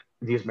that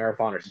these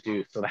marathoners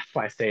do. So that's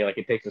why I say like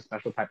it takes a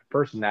special type of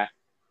person that,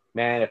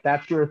 man, if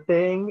that's your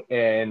thing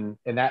and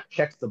that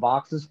checks the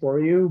boxes for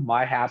you,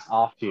 my hat's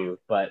off to you.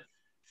 But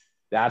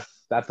that's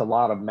a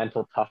lot of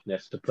mental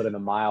toughness to put in the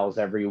miles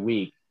every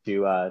week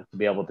to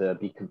be able to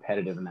be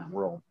competitive in that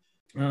world.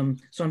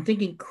 So I'm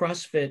thinking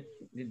CrossFit,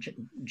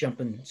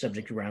 jumping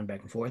subject around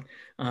back and forth.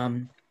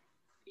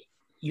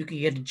 You can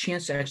get a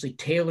chance to actually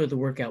tailor the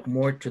workout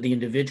more to the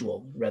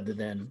individual rather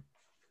than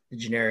the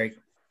generic,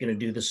 going to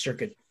do the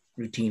circuit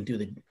routine through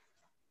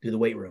the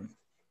weight room.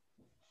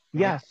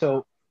 Right? Yeah.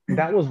 So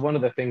that was one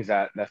of the things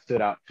that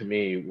stood out to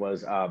me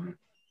was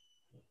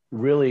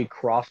really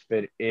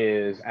CrossFit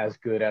is as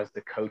good as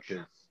the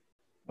coaches.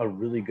 A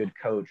really good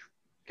coach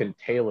can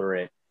tailor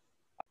it,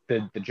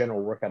 the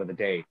general workout of the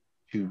day,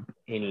 to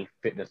any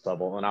fitness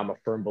level. And I'm a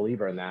firm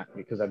believer in that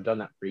because I've done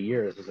that for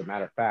years. As a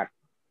matter of fact,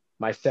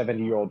 my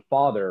 70-year-old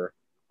father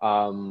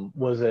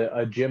was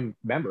a gym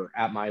member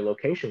at my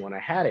location when I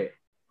had it.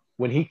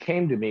 When he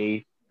came to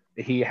me,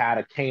 he had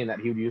a cane that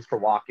he would use for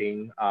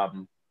walking.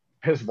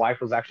 His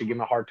wife was actually giving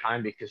him a hard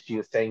time because she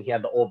was saying he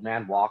had the old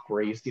man walk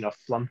where he's,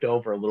 slumped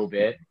over a little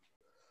bit.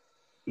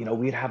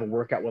 We'd have a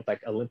workout with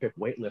like Olympic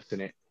weightlifts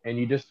in it. And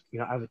you just,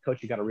 as a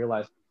coach, you got to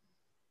realize,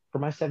 for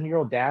my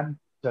 70-year-old dad,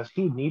 does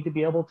he need to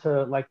be able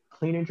to like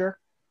clean and jerk?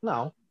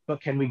 No. But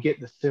can we get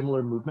the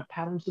similar movement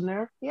patterns in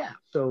there? Yeah.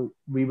 So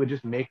we would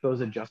just make those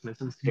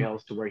adjustments and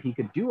scales to where he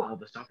could do all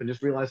this stuff, and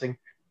just realizing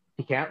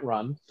he can't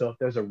run. So if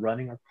there's a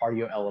running or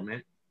cardio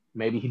element,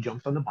 maybe he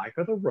jumps on the bike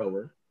or the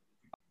rower.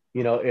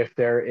 If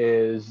there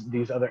is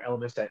these other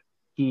elements that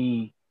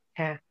he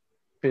can't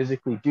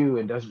physically do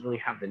and doesn't really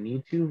have the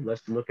need to,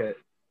 let's look at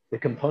the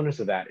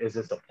components of that. Is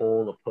this a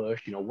pull, a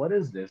push? What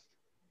is this?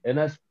 And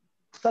let's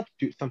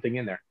substitute something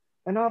in there.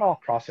 And not all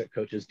CrossFit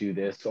coaches do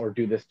this or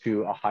do this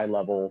to a high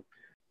level,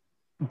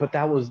 but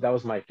that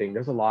was my thing.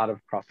 There's a lot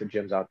of CrossFit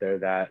gyms out there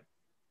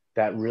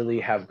that really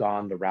have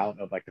gone the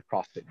route of like the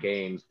CrossFit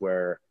Games,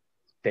 where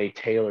they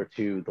tailor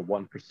to the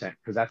 1%,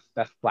 because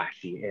that's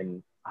flashy,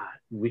 and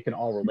we can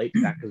all relate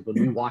to that, because when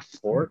we watch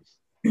sports,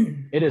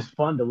 it is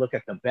fun to look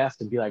at the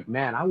best and be like,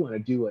 man, I want to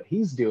do what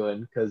he's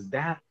doing because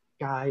that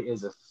guy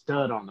is a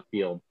stud on the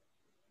field.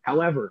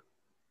 However,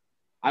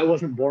 I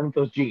wasn't born with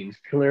those genes.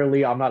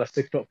 Clearly, I'm not a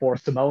 6'4"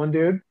 Samoan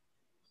dude.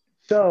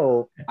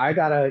 So I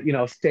gotta,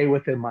 stay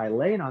within my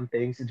lane on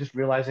things, and just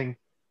realizing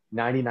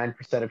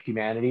 99% of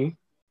humanity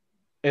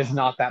is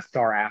not that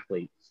star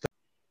athlete. So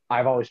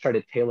I've always tried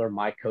to tailor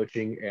my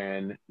coaching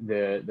and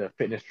the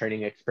fitness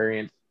training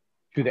experience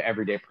to the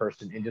everyday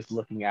person, and just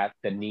looking at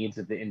the needs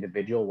of the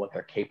individual, what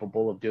they're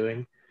capable of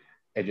doing,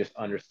 and just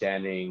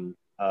understanding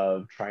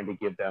of trying to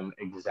give them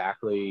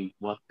exactly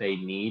what they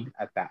need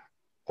at that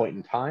point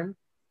in time,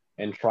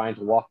 and trying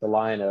to walk the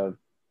line of,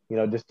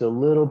 just a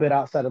little bit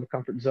outside of the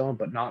comfort zone,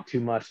 but not too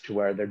much to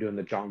where they're doing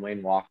the John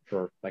Wayne walk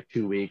for like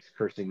 2 weeks,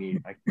 cursing me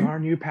like,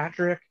 darn you,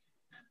 Patrick.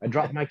 I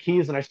dropped my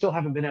keys and I still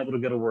haven't been able to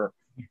go to work.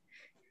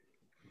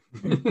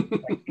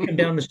 Come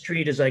down the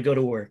street as I go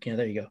to work. Yeah,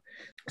 there you go.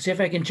 See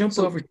if I can jump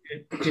over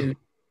to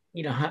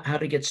how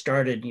to get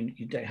started,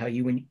 how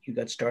you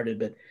got started.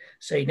 But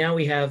say now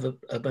we have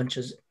a bunch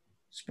of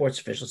sports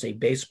officials, say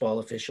baseball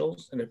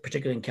officials, and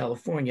particularly in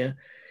California,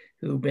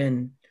 who've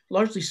been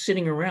largely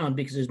sitting around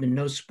because there's been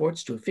no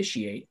sports to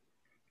officiate.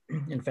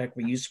 In fact,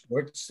 we use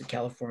sports.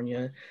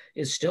 California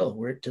is still,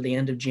 we're to the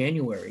end of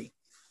January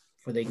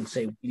before they can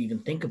say we can even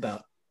think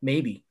about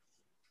maybe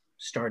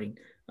starting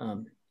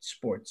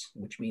sports,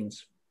 which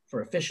means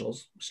for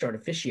officials, start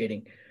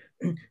officiating,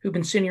 who've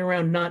been sitting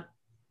around not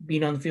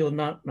being on the field,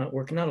 not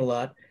working out a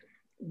lot.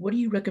 What do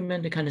you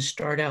recommend to kind of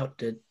start out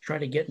to try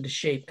to get into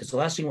shape? Because the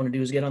last thing you want to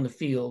do is get on the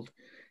field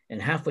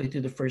and halfway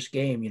through the first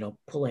game,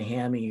 pull a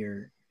hammy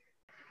or.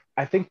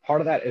 I think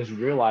part of that is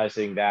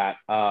realizing that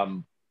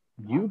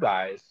you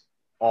guys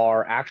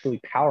are actually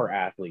power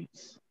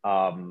athletes.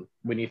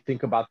 When you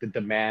think about the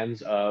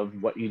demands of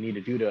what you need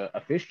to do to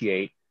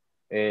officiate,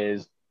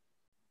 is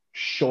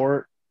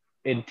short,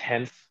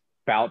 intense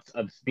bouts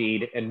of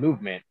speed and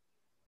movement,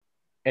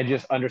 and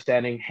just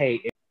understanding, hey,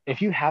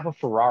 if you have a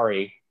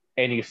Ferrari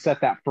and you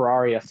set that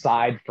Ferrari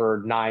aside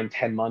for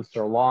 9-10 months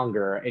or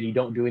longer, and you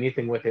don't do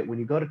anything with it, when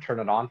you go to turn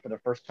it on for the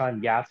first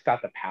time, yeah, it's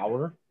got the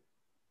power,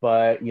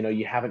 but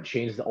you haven't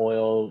changed the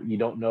oil, you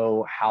don't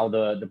know how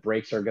the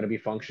brakes are going to be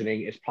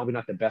functioning. It's probably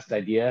not the best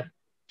idea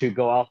to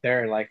go out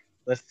there and like,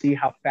 let's see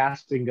how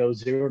fast we can go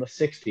 0 to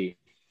 60.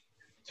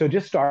 So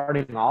just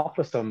starting off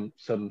with some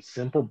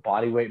simple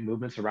body weight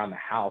movements around the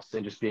house,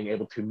 and just being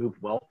able to move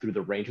well through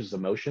the ranges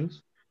of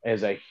motions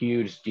is a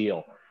huge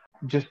deal.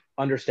 Just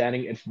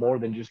understanding it's more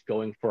than just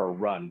going for a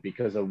run,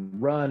 because a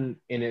run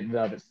in and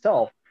of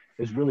itself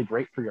is really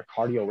great for your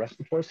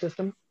cardiorespiratory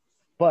system,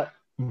 but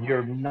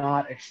you're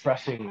not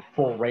expressing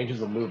full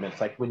ranges of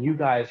movements. Like when you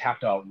guys have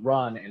to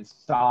run and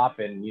stop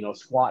and,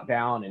 squat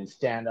down and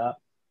stand up,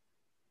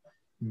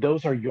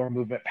 those are your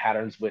movement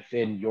patterns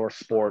within your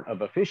sport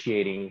of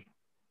officiating.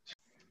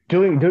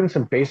 Doing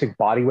some basic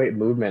body weight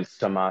movements,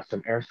 some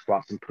air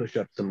squats, some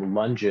push-ups, some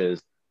lunges,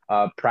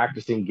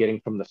 practicing getting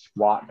from the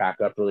squat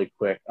back up really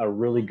quick. A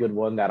really good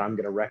one that I'm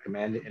going to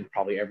recommend, and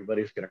probably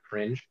everybody's going to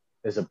cringe,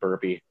 is a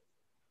burpee.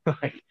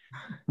 Like,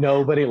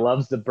 nobody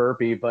loves the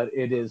burpee, but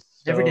it is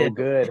so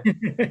good.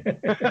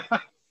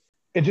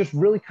 And just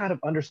really kind of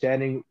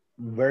understanding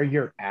where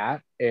you're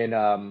at, and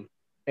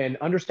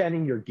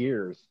understanding your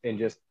gears, and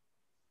just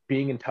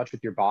being in touch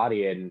with your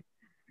body, and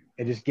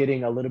just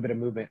getting a little bit of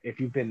movement.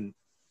 If you've been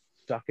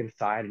stuck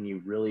inside and you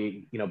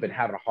really, been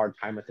having a hard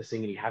time with this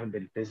thing and you haven't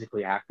been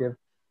physically active,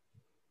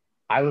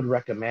 I would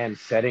recommend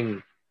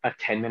setting a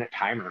 10-minute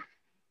timer,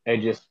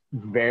 and just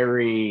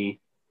very,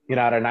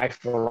 at a nice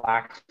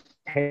relaxed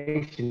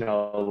pace,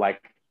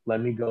 like, let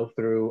me go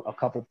through a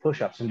couple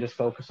push-ups and just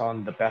focus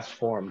on the best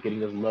form,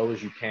 getting as low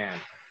as you can.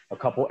 A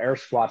couple air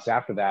squats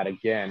after that,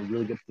 again,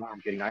 really good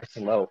form, getting nice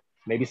and low.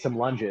 Maybe some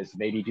lunges,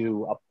 maybe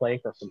do a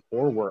plank or some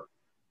core work.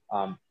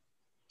 And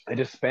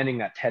just spending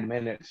that 10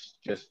 minutes,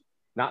 just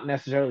not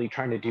necessarily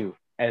trying to do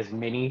as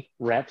many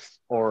reps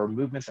or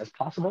movements as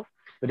possible,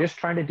 but just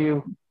trying to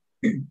do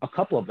a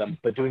couple of them,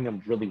 but doing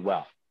them really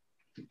well.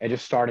 And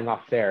just starting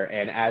off there.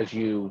 And as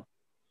you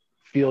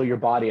feel your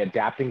body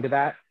adapting to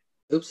that.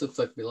 Oops, looks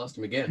like we lost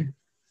him again.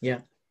 Yeah.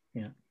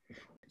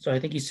 So I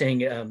think he's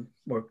saying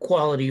more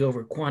quality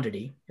over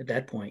quantity at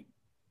that point.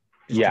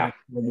 Just trying to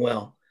do them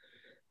well.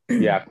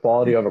 Yeah,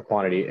 quality over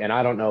quantity. And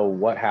I don't know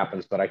what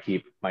happens, but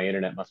my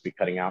internet must be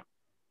cutting out.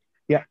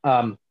 Yeah.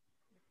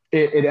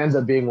 It ends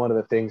up being one of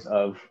the things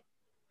of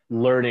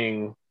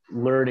learning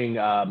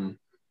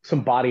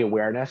some body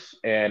awareness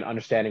and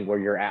understanding where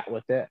you're at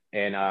with it,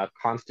 and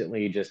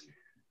constantly just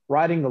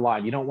riding the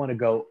line. You don't want to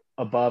go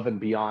above and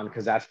beyond,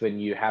 because that's when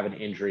you have an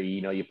injury,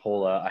 you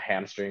pull a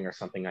hamstring or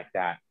something like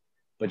that.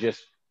 But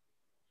just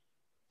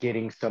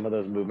getting some of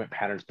those movement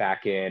patterns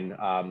back in,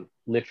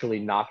 literally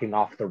knocking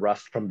off the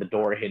rust from the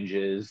door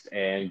hinges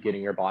and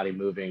getting your body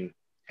moving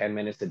 10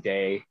 minutes a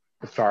day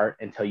to start,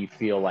 until you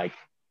feel like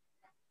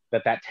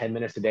that 10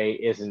 minutes a day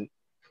isn't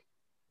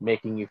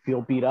making you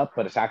feel beat up,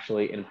 but it's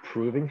actually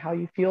improving how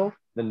you feel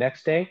the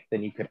next day.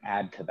 Then you could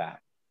add to that.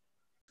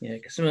 Yeah,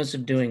 because some of us are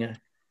doing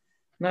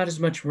not as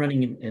much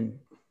running and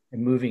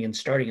moving and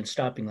starting and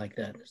stopping like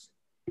that as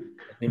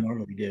we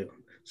normally do.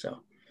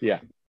 So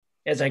yeah,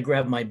 as I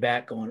grab my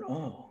back going,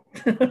 oh.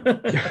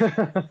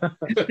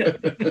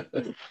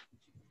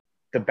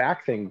 the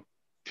back thing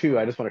too,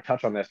 I just want to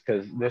touch on this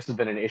because this has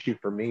been an issue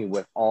for me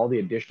with all the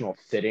additional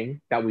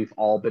sitting that we've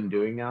all been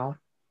doing now.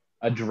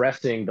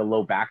 Addressing the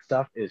low back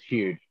stuff is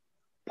huge.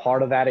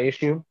 Part of that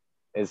issue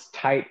is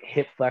tight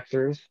hip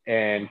flexors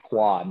and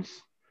quads.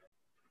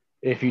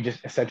 If you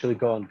just essentially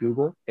go on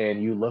Google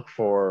and you look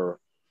for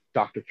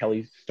Dr.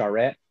 Kelly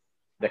Starrett,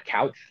 the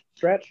couch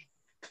stretch,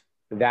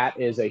 that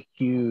is a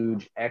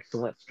huge,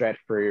 excellent stretch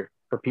for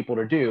people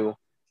to do,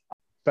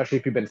 especially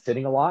if you've been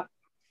sitting a lot,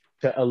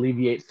 to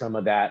alleviate some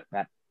of that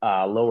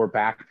lower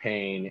back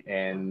pain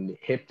and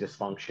hip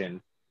dysfunction.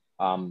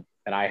 And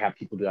I have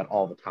people do that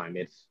all the time.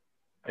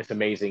 It's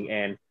amazing.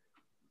 And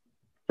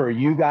for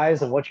you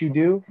guys and what you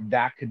do,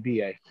 that could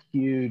be a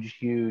huge,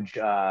 huge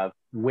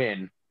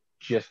win,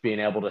 just being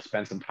able to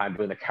spend some time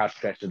doing the couch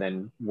stretch and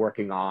then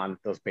working on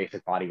those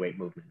basic body weight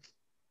movements.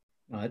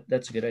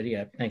 That's a good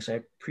idea. Thanks.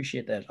 I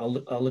appreciate that. I'll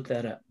look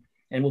that up,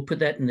 and we'll put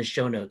that in the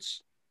show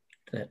notes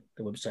to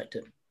the website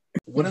too.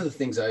 One of the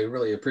things I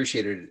really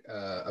appreciated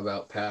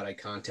about Pat, I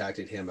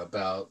contacted him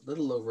about a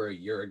little over a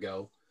year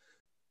ago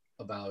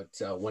about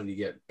wanting to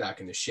get back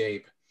into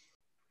shape.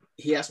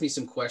 He asked me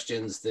some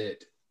questions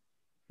that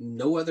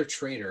no other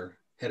trainer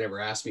had ever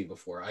asked me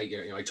before.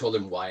 I told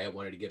him why I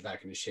wanted to get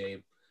back into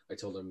shape. I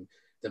told him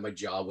that my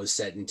job was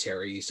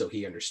sedentary, so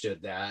he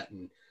understood that.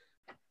 And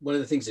one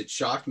of the things that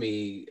shocked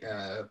me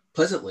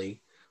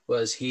pleasantly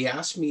was he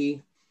asked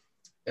me,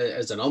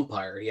 as an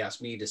umpire, he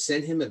asked me to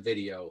send him a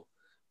video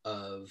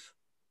of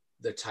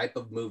the type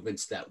of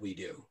movements that we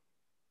do,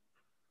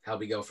 how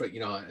we go from,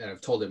 and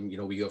I've told him,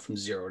 we go from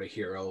zero to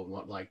hero and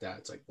what like that.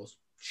 It's like, well,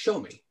 show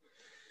me.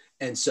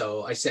 And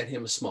so I sent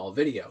him a small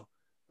video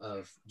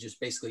of just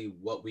basically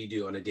what we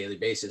do on a daily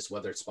basis,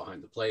 whether it's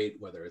behind the plate,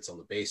 whether it's on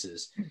the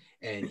bases.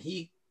 And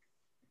he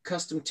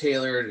custom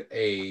tailored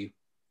a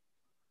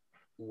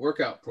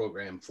workout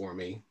program for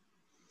me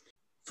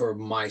for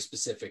my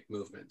specific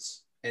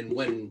movements. And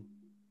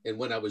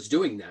when I was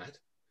doing that,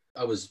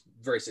 I was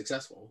very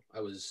successful.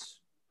 It was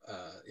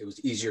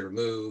easier to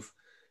move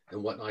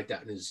and whatnot like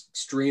that, and is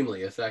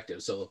extremely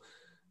effective. So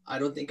I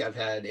don't think I've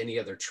had any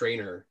other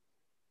trainer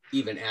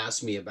even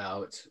ask me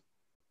about,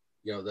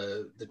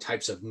 the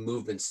types of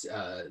movements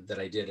that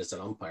I did as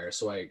an umpire.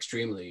 So I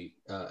extremely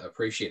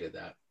appreciated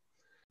that.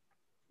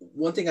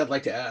 One thing I'd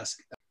like to ask,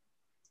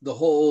 the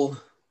whole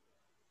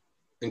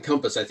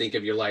encompass, I think,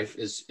 of your life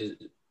is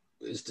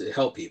to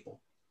help people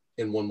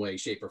in one way,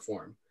 shape, or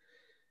form.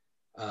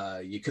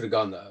 You could have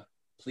gone the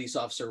police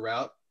officer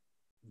route.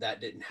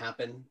 That didn't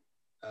happen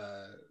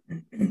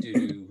due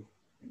to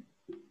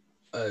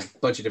a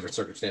bunch of different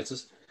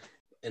circumstances.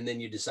 And then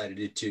you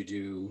decided to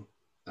do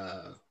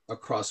a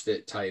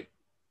CrossFit type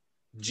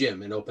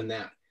gym and open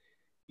that.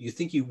 You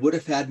think you would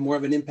have had more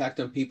of an impact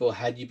on people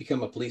had you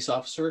become a police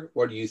officer,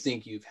 or do you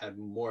think you've had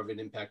more of an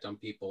impact on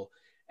people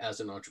as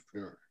an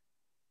entrepreneur?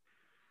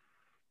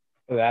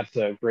 That's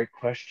a great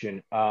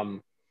question.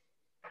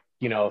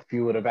 If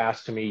you would have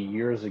asked me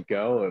years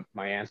ago,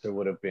 my answer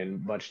would have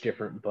been much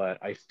different, but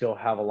I still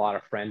have a lot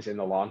of friends in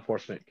the law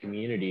enforcement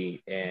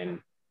community, and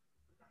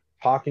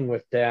talking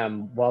with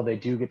them, while they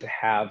do get to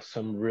have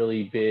some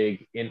really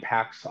big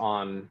impacts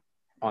on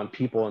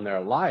people in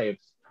their lives,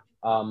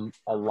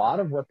 a lot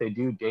of what they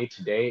do day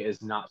to day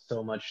is not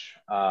so much,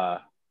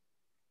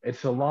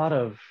 it's a lot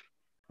of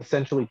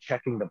essentially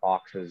checking the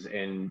boxes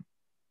and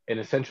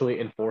essentially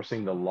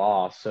enforcing the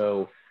law.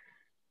 So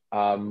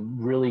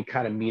really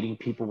kind of meeting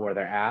people where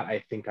they're at.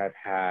 I think I've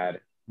had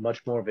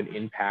much more of an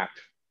impact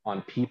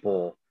on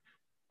people,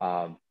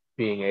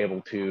 being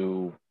able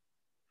to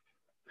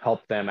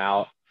help them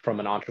out from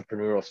an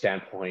entrepreneurial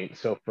standpoint.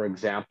 So for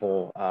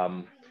example,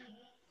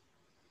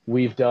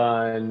 we've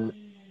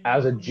done,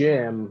 as a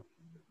gym,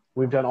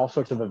 we've done all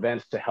sorts of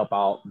events to help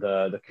out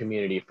the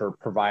community, for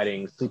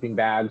providing sleeping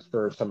bags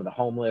for some of the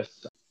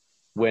homeless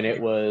when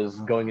it was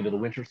going into the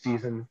winter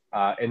season.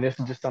 And this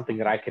is just something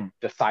that I could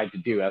decide to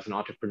do as an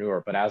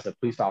entrepreneur, but as a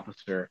police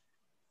officer,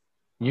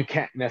 you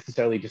can't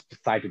necessarily just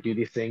decide to do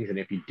these things. And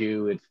if you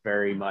do, it's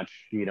very much,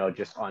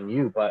 just on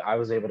you. But I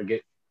was able to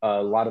get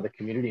a lot of the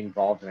community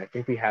involved. And I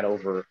think we had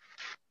over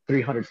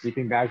 300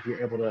 sleeping bags we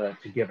were able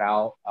to give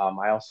out.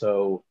 I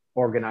also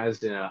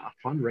organized a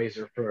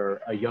fundraiser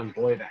for a young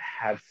boy that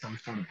had some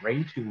sort of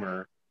brain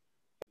tumor.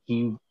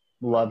 He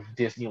loved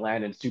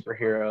Disneyland and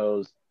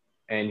superheroes,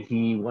 and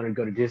he wanted to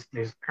go to Disney.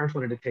 His parents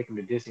wanted to take him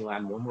to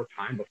Disneyland one more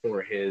time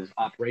before his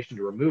operation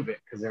to remove it,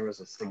 because there was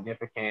a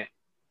significant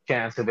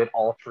chance of it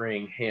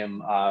altering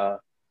him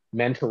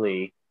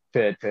mentally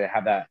to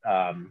have that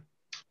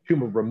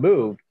tumor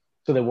removed.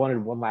 So they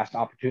wanted one last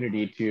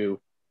opportunity to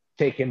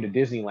take him to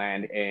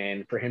Disneyland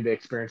and for him to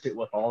experience it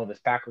with all of his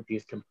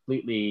faculties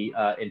completely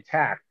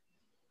intact.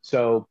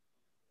 So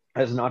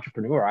as an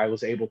entrepreneur, I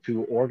was able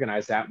to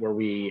organize that, where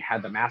we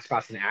had the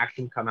mascots in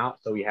action come out.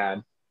 So we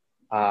had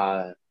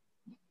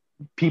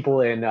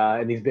people in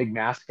these big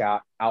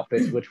mascot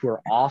outfits, which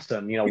were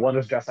awesome. One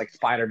was dressed like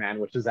Spider-Man,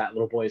 which is that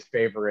little boy's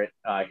favorite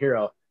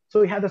hero.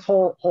 So we had this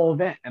whole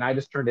event, and I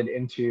just turned it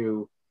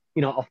into,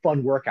 a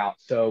fun workout.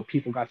 So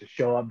people got to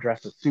show up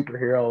dressed as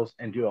superheroes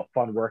and do a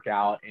fun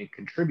workout and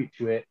contribute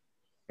to it.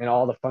 and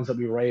all the funds that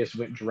we raised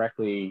went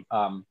directly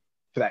to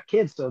that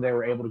kid, so they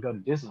were able to go to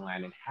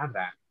Disneyland and have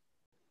that.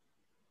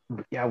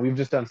 But yeah, we've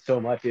just done so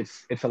much.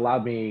 It's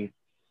allowed me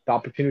the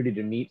opportunity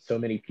to meet so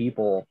many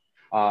people.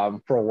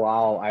 For a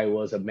while, I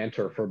was a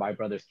mentor for my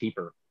brother's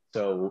keeper,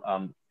 so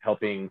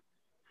helping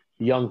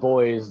young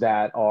boys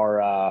that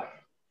are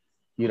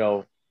you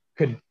know,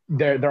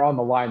 they're on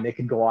the line. They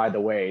could go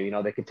either way. You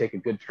know, they could take a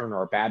good turn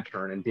or a bad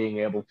turn, and being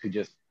able to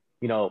just,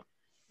 you know,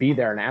 be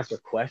there and answer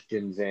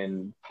questions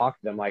and talk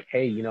to them like,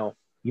 hey, you know,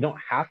 you don't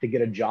have to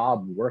get a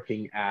job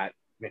working at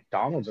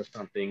McDonald's or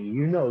something.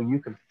 You know, you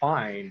can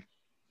find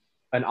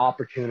an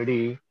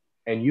opportunity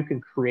and you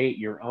can create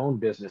your own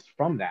business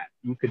from that.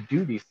 You could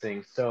do these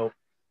things. So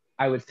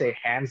I would say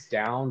hands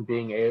down,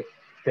 the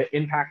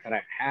impact that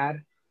I've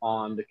had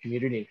on the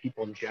community and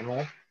people in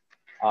general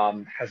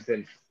has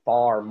been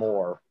far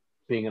more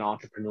being an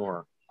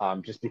entrepreneur,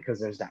 just because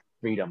there's that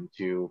freedom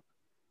to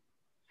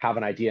have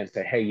an idea and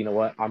say, hey, you know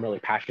what, I'm really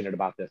passionate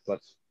about this.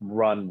 Let's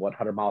run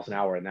 100 miles an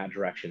hour in that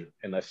direction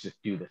and let's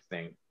just do this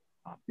thing,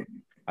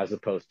 as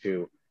opposed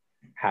to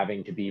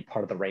having to be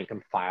part of the rank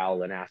and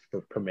file and ask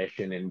for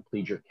permission and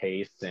plead your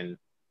case and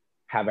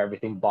have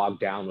everything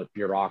bogged down with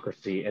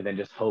bureaucracy, and then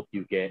just hope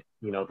you get,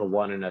 you know, the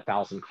 1 in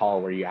 1,000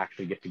 call where you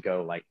actually get to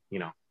go, like, you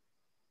know,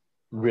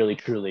 really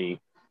truly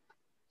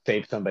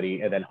save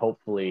somebody and then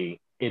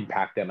hopefully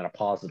impact them in a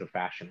positive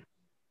fashion.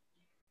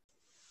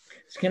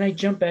 So can I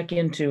jump back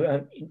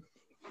into,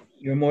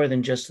 you're more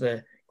than just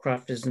the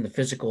crafters and the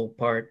physical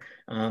part.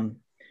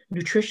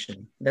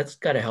 Nutrition, that's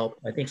got to help.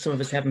 I think some of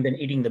us haven't been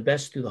eating the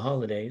best through the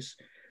holidays.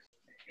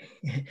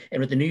 And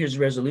with the New Year's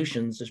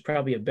resolutions, there's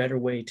probably a better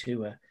way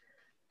to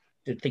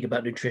think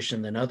about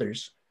nutrition than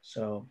others.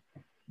 So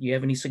do you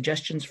have any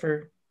suggestions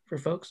for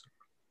folks?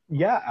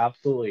 Yeah,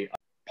 absolutely.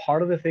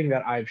 Part of the thing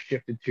that I've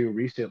shifted to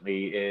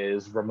recently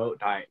is remote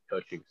diet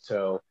coaching.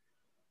 So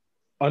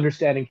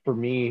understanding for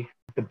me,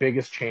 the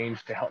biggest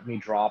change to help me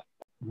drop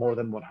more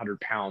than 100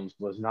 pounds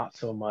was not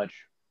so much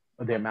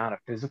the amount of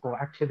physical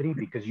activity,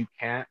 because you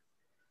can't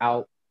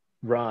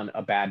outrun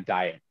a bad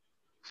diet.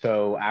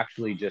 So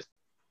actually just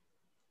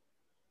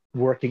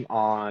working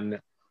on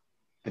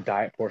the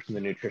diet portion, the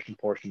nutrition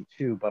portion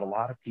too. But a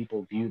lot of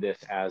people view this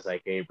as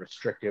like a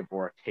restrictive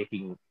or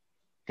taking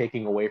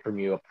away from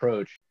you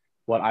approach.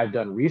 What I've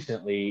done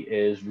recently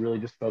is really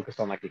just focus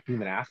on like the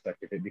human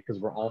aspect of it, because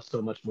we're all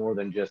so much more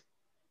than just,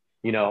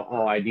 you know,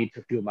 oh, I need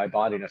to fuel my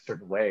body in a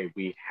certain way.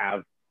 We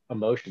have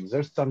emotions.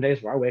 There's some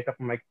days where I wake up,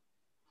 I'm like,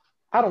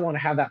 I don't want to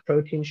have that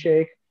protein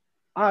shake.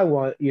 I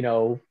want, you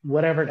know,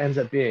 whatever it ends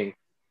up being.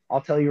 I'll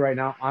tell you right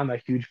now, I'm a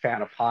huge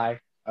fan of pie.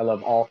 I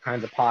love all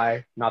kinds of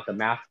pie, not the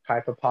math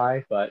type of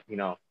pie, but, you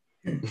know,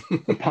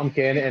 the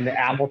pumpkin and the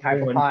apple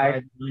type of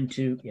pie. 1,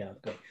 2, yeah.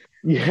 Okay.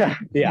 Yeah,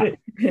 yeah.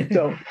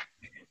 So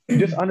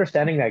just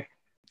understanding like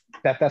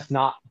that's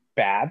not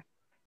bad.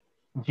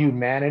 You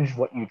manage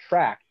what you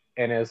track,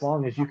 and as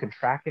long as you can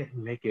track it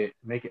and make it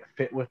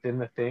fit within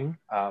the thing,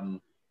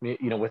 you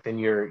know, within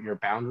your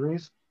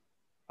boundaries,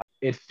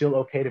 it's still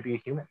okay to be a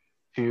human.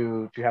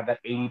 To have that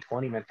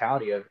 80-20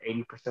 mentality of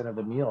 80% of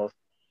the meals,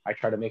 I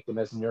try to make them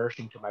as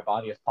nourishing to my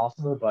body as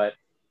possible. But,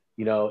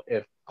 you know,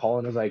 if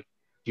Colin is like,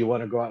 do you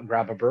want to go out and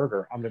grab a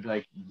burger? I'm going to be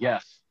like,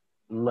 yes,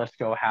 let's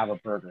go have a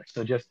burger.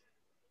 So just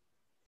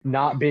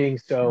not being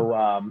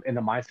so in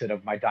the mindset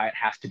of my diet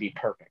has to be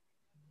perfect,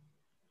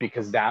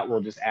 because that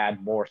will just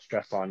add more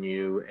stress on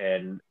you,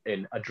 and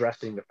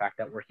addressing the fact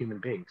that we're human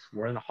beings.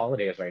 We're in the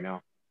holidays right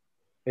now.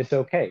 It's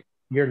okay.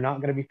 You're not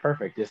going to be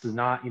perfect. This is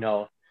not, you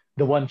know,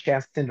 the one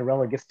chance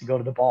Cinderella gets to go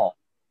to the ball.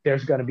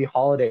 There's going to be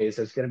holidays.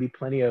 There's going to be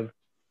plenty of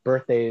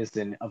birthdays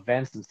and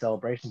events and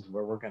celebrations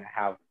where we're going to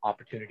have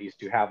opportunities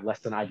to have less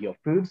than ideal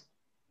foods.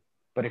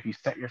 But if you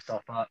set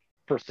yourself up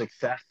for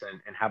success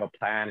and have a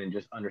plan and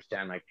just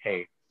understand like,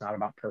 hey, it's not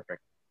about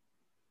perfect.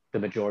 The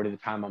majority of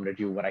the time, I'm going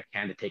to do what I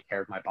can to take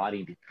care of my body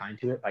and be kind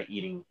to it by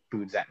eating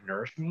foods that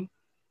nourish me,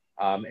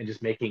 and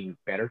just making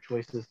better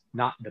choices.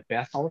 Not the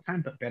best all the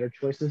time, but better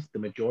choices the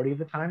majority of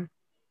the time.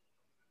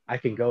 I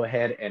can go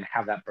ahead and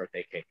have that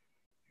birthday cake.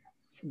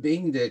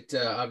 Being that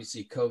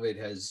obviously COVID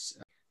has...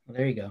 Well,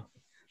 there you go.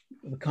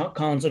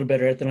 Colin's a little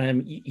better at than I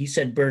am. He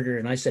said burger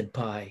and I said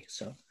pie.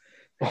 So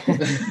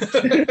I'm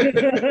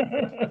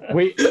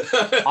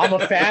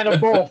a fan of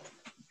both.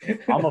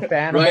 I'm a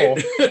fan of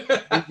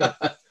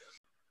both.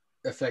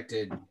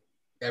 Affected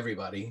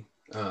everybody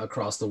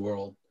across the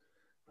world.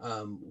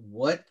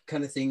 What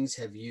kind of things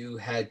have you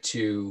had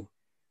to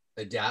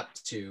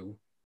adapt to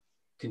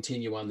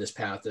continue on this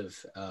path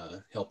of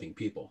helping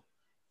people?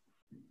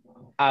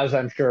 As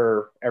I'm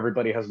sure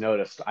everybody has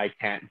noticed, I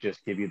can't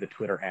just give you the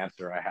Twitter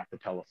answer. I have to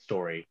tell a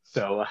story.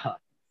 So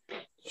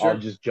Sure. I'll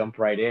just jump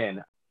right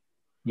in.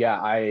 Yeah,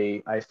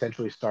 I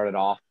essentially started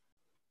off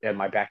in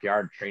my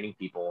backyard training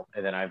people,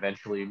 and then I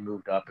eventually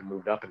moved up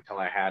until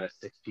I had a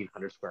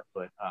 1,600 square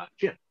foot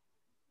gym.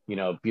 You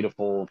know,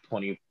 beautiful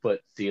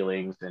 20-foot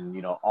ceilings and,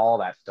 you know, all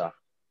that stuff,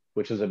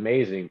 which was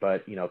amazing.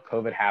 But, you know,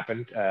 COVID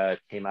happened,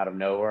 came out of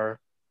nowhere,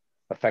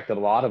 affected a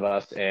lot of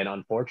us. And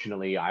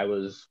unfortunately, I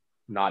was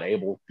not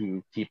able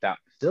to keep that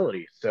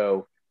facility.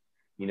 So,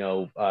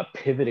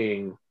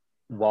 pivoting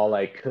while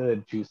I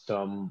could to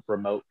some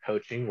remote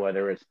coaching,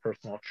 whether it's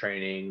personal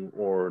training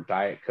or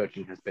diet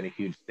coaching has been a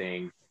huge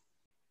thing.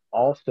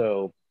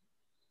 Also,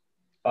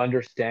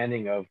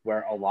 understanding of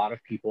where a lot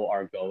of people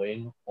are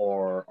going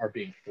or are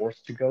being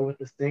forced to go with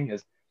this thing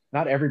is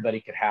not everybody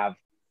could have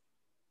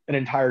an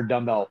entire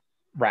dumbbell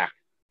rack.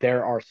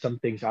 There are some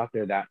things out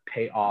there that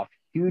pay off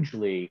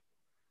hugely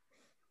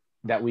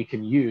that we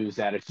can use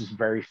that it's just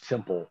very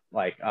simple,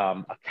 like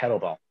a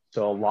kettlebell.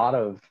 So a lot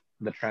of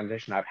the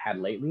transition I've had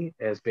lately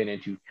has been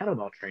into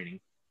kettlebell training.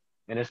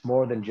 And it's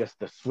more than just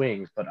the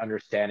swings, but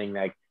understanding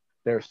that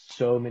there's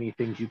so many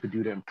things you could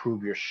do to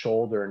improve your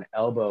shoulder and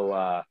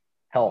elbow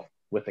health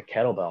with a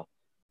kettlebell.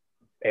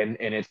 And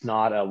it's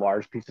not a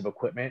large piece of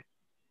equipment.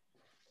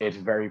 It's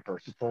very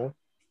versatile.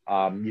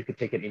 You could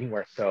take it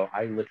anywhere. So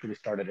I literally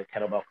started a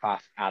kettlebell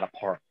class at a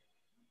park.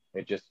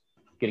 It just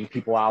getting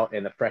people out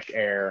in the fresh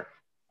air,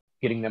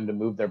 getting them to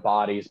move their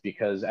bodies,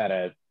 because at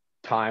a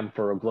time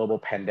for a global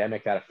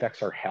pandemic that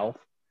affects our health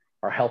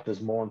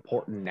is more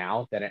important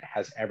now than it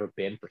has ever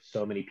been for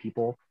so many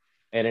people.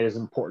 And it is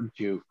important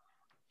to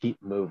keep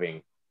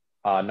moving,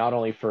 not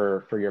only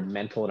for your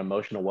mental and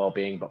emotional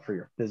well-being, but for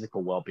your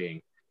physical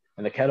well-being.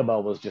 And the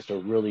kettlebell was just a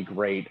really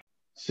great,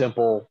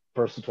 simple,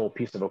 versatile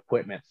piece of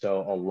equipment.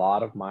 So a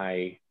lot of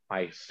my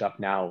stuff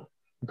now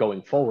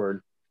going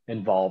forward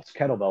involves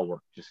kettlebell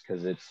work, just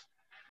because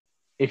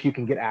if you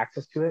can get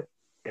access to it,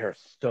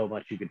 there's so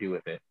much you could do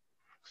with it.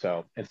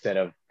 So instead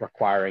of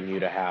requiring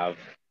you to have,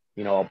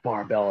 a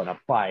barbell and a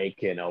bike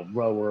and a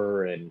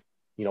rower and,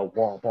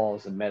 wall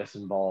balls and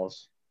medicine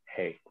balls,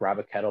 hey, grab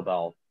a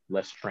kettlebell,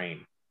 let's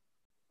train.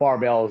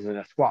 Barbells and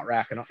a squat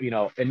rack, and,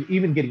 and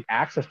even getting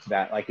access to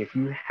that. Like if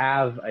you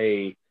have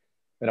an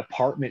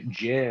apartment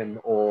gym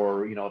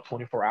or, a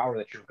 24-hour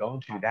that you're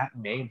going to, that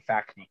may in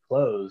fact be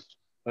closed,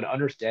 but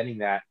understanding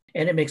that.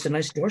 And it makes a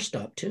nice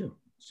doorstop too.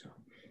 So.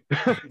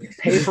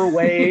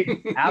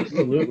 Paperweight,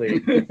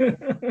 absolutely.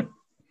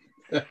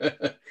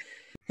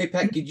 Hey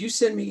Pat, could you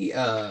send me,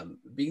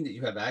 being that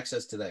you have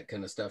access to that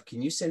kind of stuff,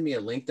 can you send me a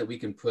link that we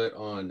can put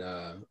on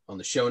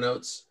the show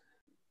notes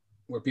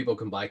where people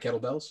can buy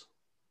kettlebells?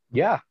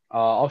 Yeah,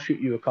 I'll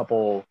shoot you a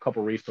couple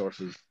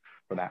resources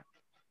for that.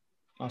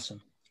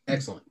 Awesome,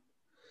 excellent.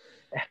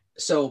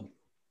 So,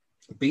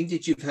 being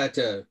that you've had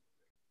to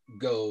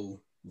go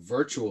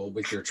virtual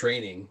with your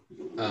training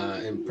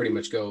and pretty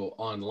much go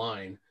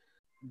online,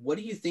 what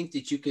do you think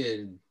that you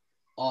could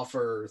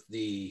offer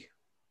the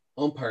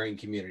umpiring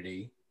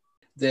community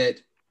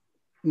that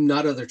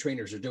not other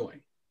trainers are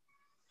doing?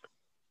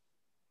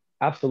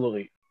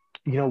 Absolutely.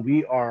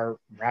 We are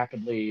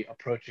rapidly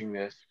approaching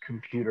this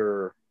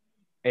computer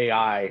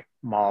AI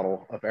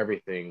model of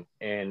everything,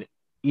 and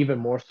even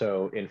more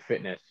so in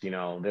fitness.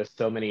 There's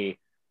so many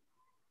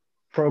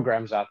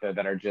programs out there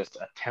that are just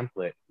a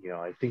template.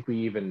 I think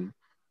we even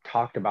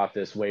talked about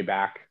this way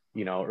back,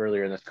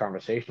 earlier in this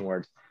conversation, where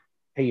it's,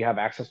 hey, you have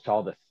access to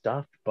all this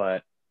stuff,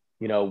 but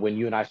when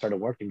you and I started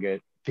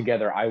working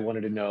together, I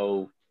wanted to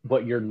know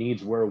what your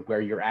needs were,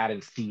 where you're at,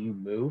 and see you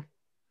move,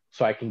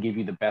 so I can give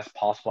you the best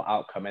possible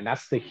outcome. And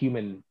that's the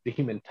human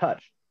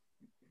touch.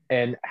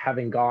 And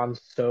having gone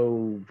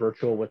so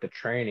virtual with the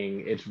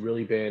training, it's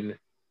really been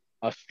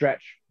a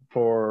stretch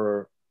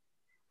for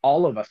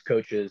all of us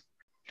coaches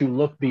to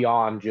look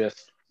beyond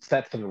just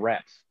sets and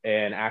reps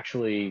and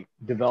actually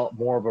develop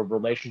more of a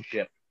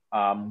relationship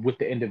with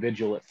the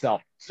individual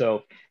itself.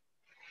 So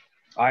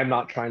I'm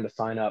not trying to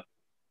sign up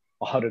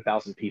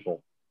 100,000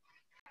 people.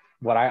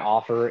 What I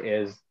offer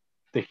is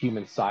the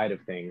human side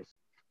of things,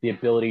 the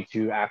ability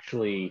to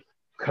actually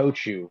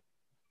coach you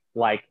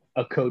like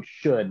a coach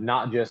should,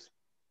 not just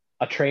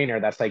a trainer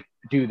that's like,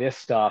 do this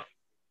stuff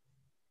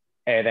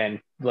and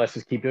then let's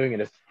just keep doing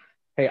it. It's,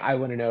 hey, I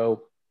want to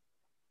know,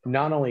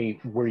 not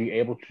only were you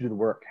able to do the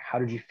work, how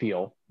did you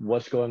feel?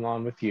 What's going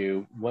on with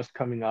you? What's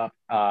coming up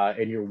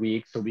in your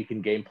week, so we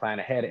can game plan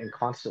ahead and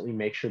constantly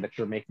make sure that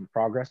you're making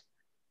progress.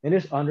 And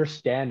just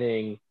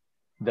understanding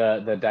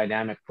the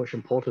dynamic push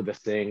and pull to this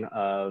thing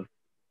of,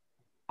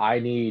 I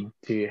need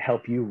to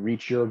help you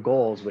reach your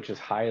goals, which is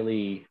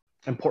highly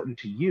important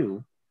to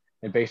you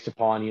and based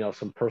upon,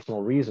 some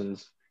personal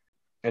reasons,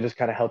 and just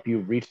kind of help you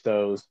reach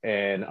those,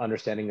 and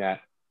understanding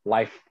that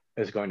life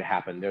is going to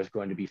happen. There's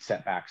going to be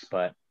setbacks,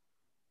 but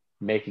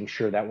making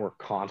sure that we're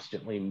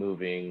constantly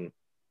moving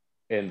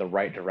in the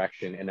right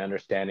direction, and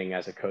understanding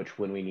as a coach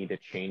when we need to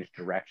change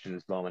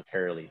directions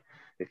momentarily.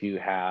 If you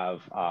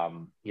have,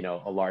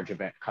 a large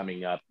event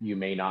coming up, you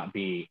may not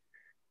be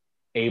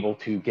able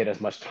to get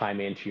as much time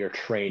into your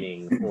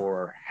training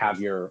or have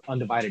your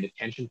undivided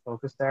attention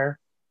focused there.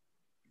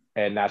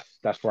 And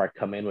that's where I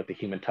come in with the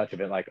human touch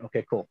of it. Like,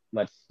 okay, cool.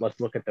 Let's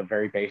look at the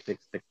very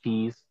basics, the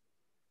keys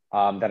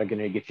that are going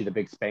to get you the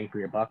big bang for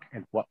your buck.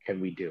 And what can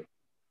we do?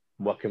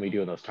 What can we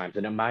do in those times?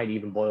 And it might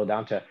even boil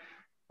down to,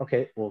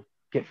 okay, well,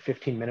 get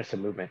 15 minutes of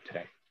movement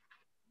today.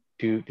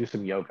 Do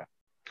some yoga.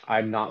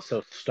 I'm not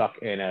so stuck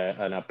in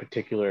a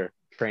particular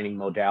training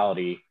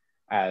modality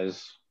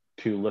as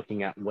to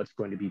looking at what's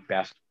going to be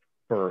best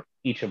for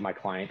each of my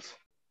clients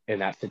in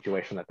that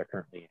situation that they're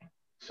currently in.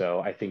 So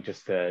I think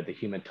just the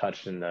human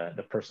touch and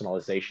the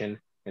personalization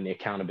and the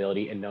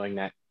accountability and knowing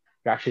that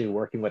you're actually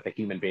working with a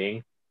human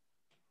being,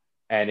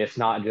 and it's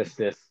not just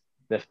this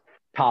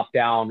top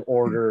down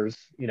orders,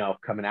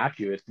 coming at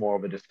you. It's more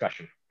of a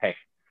discussion. Hey,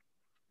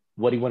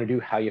 what do you want to do?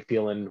 How you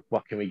feeling?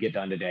 What can we get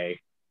done today?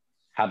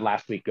 How'd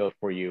last week go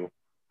for you?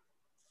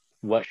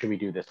 What should we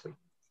do this week?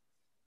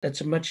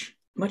 That's a much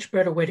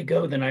better way to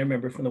go than I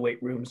remember from the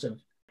weight rooms of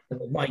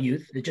my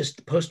youth. It's just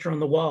the poster on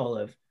the wall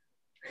of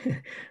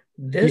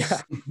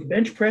this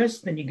bench press,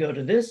 then you go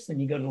to this, then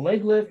you go to the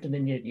leg lift, and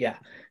then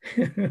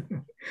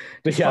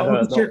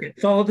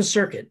follow the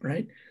circuit,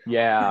 right?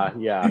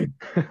 Yeah.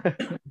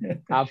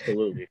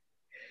 Absolutely.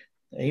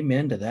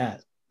 Amen to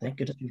that. Thank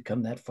goodness we've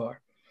come that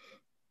far.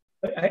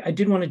 I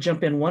did want to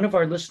jump in. One of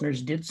our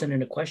listeners did send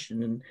in a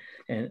question,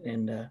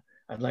 and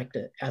I'd like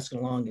to ask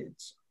along.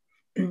 It's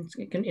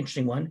an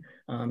interesting one.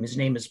 His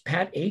name is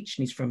Pat H,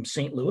 and he's from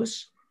St.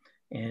 Louis.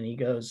 And he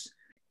goes,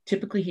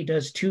 typically he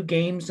does 2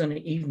 games on an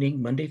evening,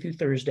 Monday through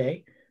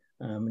Thursday.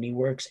 And he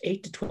works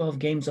 8 to 12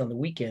 games on the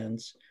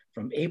weekends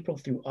from April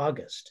through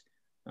August.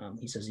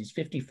 He says he's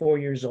 54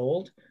 years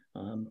old,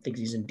 thinks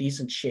he's in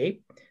decent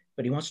shape,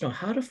 but he wants to know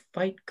how to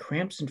fight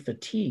cramps and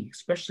fatigue,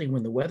 especially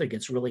when the weather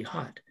gets really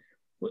hot.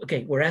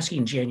 Okay, we're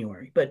asking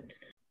January, but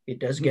it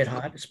does get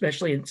hot,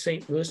 especially in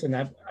St. Louis.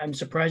 And I'm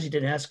surprised he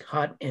didn't ask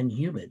hot and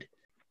humid.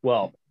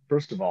 Well,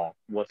 first of all,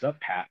 what's up,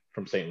 Pat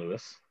from St.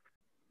 Louis?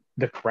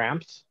 The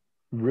cramps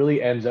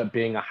really ends up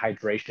being a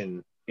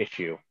hydration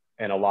issue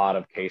in a lot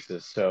of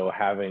cases. So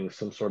having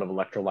some sort of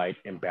electrolyte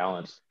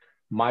imbalance,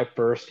 my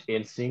first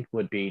instinct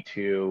would be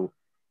to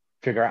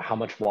figure out how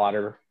much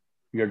water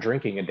you're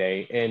drinking a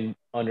day, and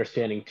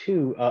understanding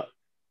too,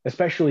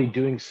 especially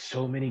doing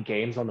so many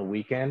games on the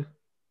weekend,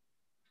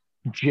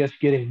 just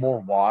getting more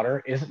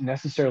water isn't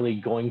necessarily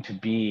going to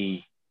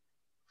be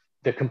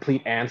the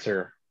complete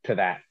answer to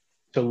that.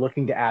 So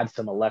looking to add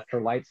some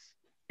electrolytes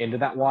into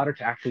that water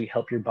to actually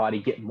help your body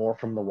get more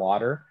from the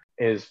water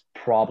is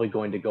probably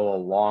going to go a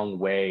long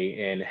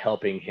way in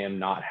helping him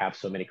not have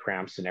so many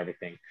cramps and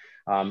everything.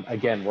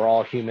 Again, we're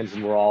all humans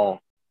and we're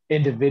all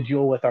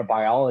individual with our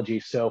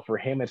biology. So for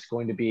him, it's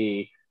going to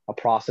be a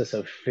process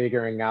of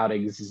figuring out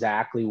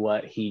exactly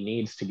what he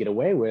needs to get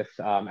away with,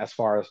 as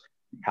far as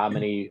how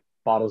many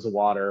bottles of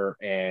water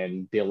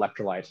and the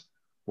electrolytes.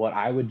 What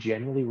I would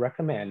generally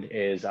recommend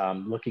is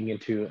looking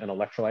into an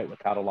electrolyte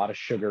without a lot of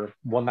sugar.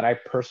 One that I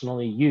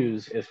personally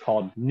use is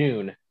called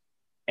Nuun,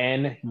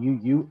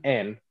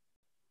 Nuun.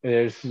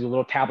 There's a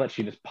little tablets.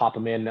 You just pop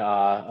them in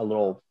a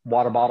little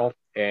water bottle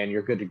and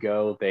you're good to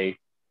go.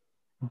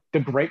 The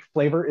grape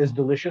flavor is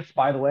delicious,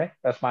 by the way.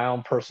 That's my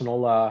own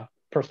personal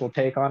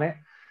take on it.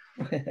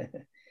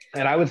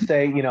 And I would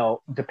say,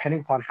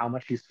 depending upon how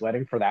much he's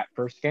sweating for that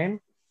first game,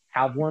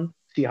 have one,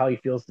 see how he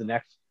feels the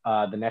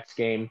next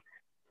game.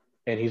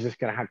 And he's just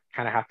going to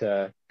kind of have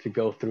to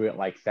go through it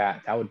like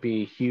that. That would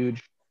be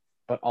huge.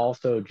 But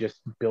also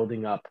just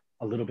building up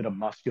a little bit of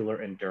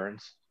muscular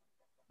endurance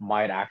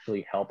might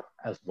actually help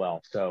as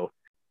well. So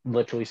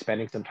literally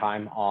spending some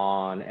time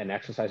on an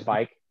exercise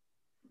bike,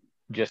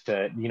 just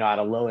to, at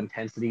a low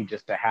intensity,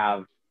 just to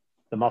have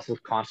the muscles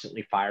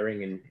constantly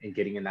firing and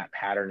getting in that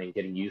pattern and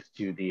getting used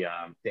to the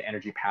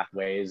energy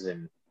pathways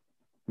and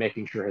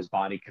making sure his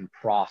body can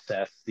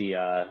process the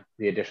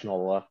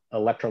additional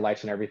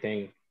electrolytes and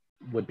everything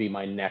would be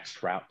my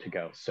next route to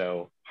go.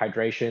 So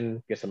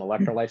hydration, get some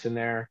electrolytes in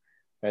there,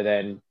 and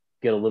then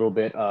get a little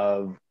bit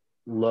of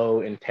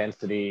low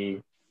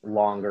intensity,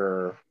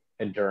 longer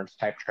endurance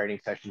type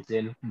training sessions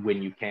in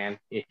when you can,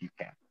 if you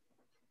can.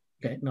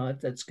 Okay, no,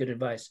 that's good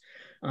advice.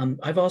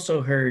 I've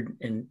also heard,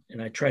 and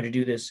I try to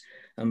do this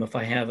if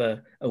I have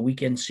a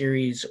weekend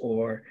series,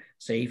 or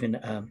say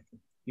even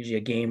usually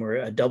a game or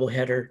a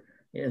doubleheader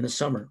in the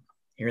summer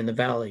here in the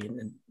Valley.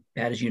 And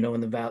Pat, as you know,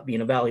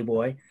 being a Valley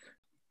boy,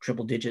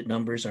 triple-digit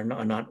numbers are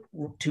not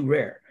too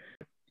rare.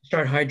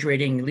 Start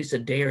hydrating at least a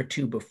day or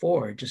two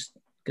before, just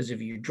because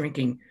if you're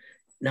drinking,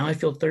 now I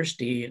feel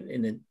thirsty,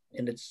 and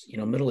it's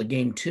middle of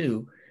game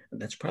 2,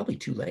 that's probably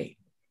too late.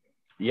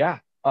 Yeah.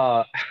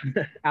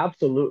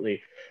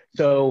 Absolutely.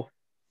 So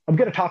I'm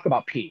going to talk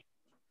about pee.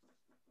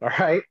 All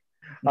right.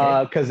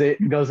 Because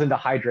it goes into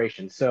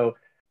hydration. So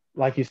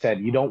like you said,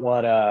 you don't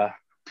want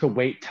to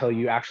wait till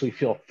you actually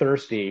feel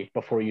thirsty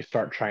before you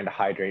start trying to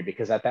hydrate,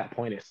 because at that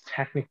point it's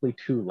technically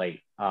too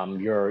late.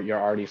 You're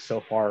already so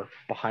far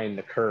behind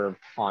the curve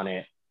on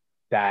it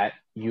that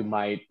you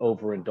might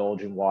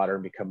overindulge in water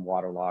and become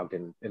waterlogged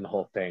in the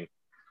whole thing.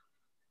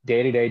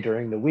 Day to day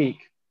during the week,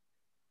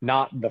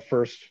 not the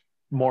first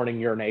morning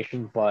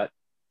urination, but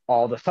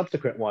all the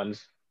subsequent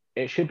ones,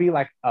 it should be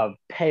like a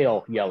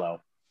pale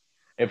yellow.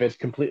 If it's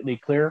completely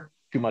clear,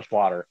 too much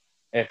water.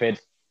 If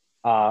it's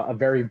a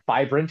very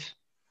vibrant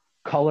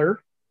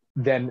color,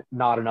 then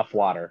not enough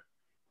water.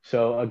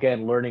 So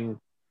again, learning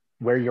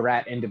where you're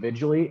at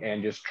individually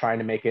and just trying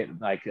to make it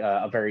like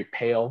a very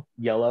pale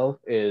yellow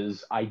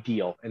is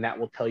ideal. And that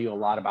will tell you a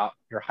lot about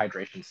your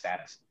hydration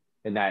status,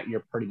 and that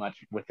you're pretty much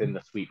within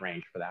the sweet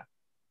range for that.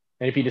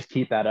 And if you just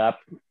keep that up,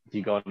 if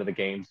you go into the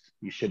games,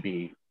 you should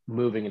be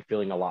moving and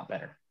feeling a lot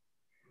better.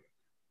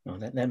 Oh,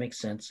 that makes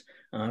sense.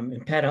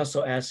 And Pat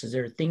also asks, is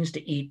there things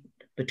to eat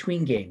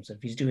between games?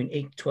 If he's doing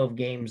 8 to 12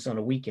 games on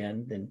a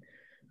weekend, then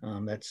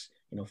that's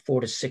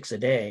 4 to 6 a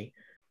day.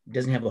 He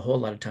doesn't have a whole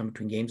lot of time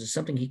between games. Is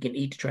something he can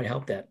eat to try to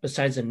help that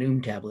besides a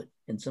Noom tablet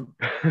and some.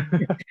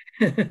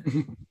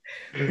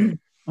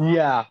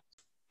 Yeah,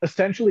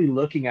 essentially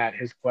looking at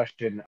his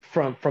question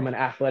from an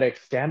athletic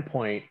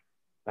standpoint,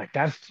 like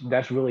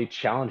that's really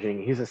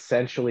challenging. He's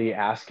essentially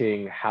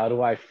asking, how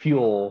do I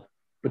fuel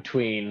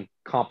between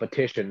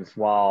competitions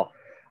while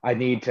I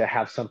need to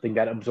have something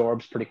that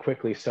absorbs pretty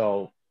quickly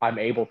so I'm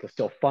able to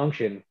still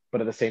function, but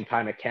at the same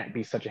time it can't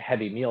be such a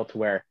heavy meal to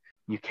where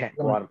you can't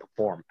go out and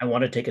perform. I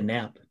want to take a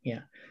nap.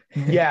 Yeah.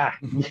 Yeah.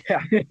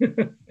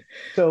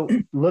 So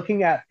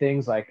looking at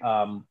things like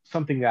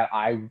something that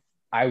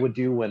I would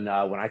do when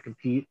I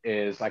compete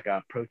is like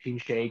a protein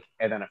shake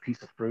and then a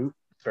piece of fruit.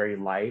 It's very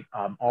light.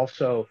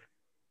 Also,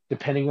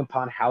 depending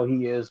upon how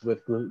he is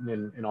with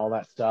gluten and all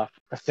that stuff,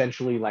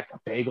 essentially like a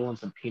bagel and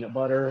some peanut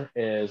butter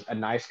is a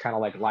nice kind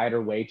of like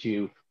lighter way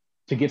to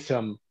get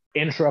some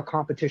intra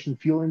competition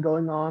fueling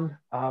going on.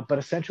 But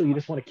essentially, you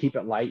just want to keep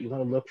it light. You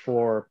want to look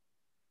for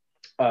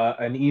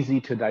an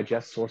easy to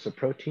digest source of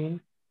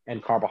protein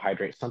and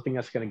carbohydrates, something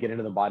that's going to get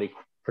into the body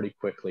pretty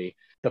quickly.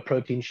 The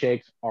protein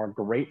shakes are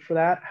great for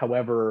that.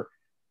 However,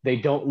 they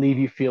don't leave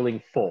you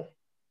feeling full.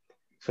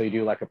 So you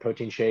do like a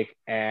protein shake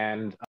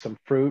and some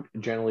fruit,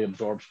 generally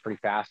absorbs pretty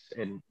fast,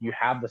 and you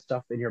have the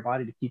stuff in your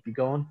body to keep you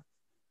going,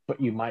 but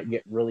you might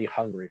get really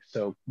hungry.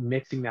 So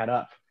mixing that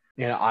up.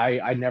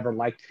 I never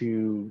like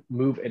to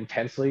move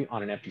intensely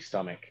on an empty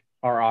stomach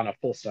or on a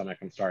full stomach.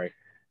 I'm sorry.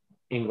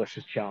 English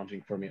is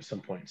challenging for me at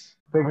some points.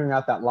 Figuring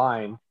out that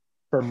line,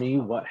 for me,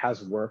 what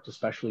has worked,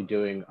 especially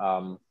doing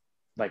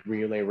like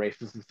relay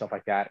races and stuff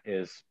like that,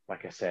 is,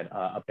 like I said,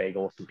 a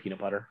bagel, some peanut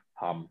butter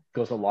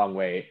goes a long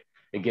way.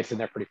 It gets in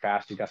there pretty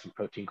fast. You got some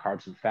protein,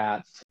 carbs, and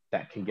fats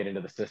that can get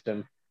into the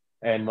system.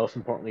 And most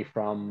importantly,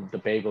 from the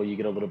bagel, you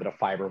get a little bit of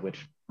fiber,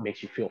 which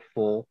makes you feel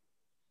full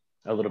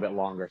a little bit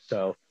longer.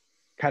 So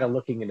kind of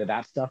looking into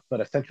that stuff,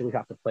 but essentially you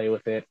have to play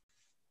with it.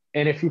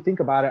 And if you think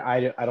about it,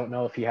 I don't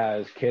know if he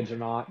has kids or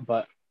not,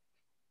 but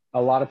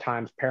a lot of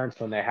times parents,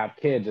 when they have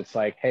kids, it's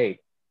like, hey,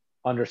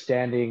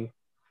 understanding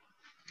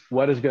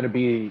what is going to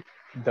be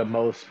the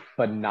most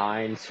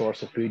benign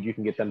source of food you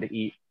can get them to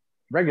eat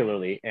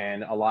regularly.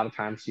 And a lot of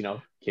times,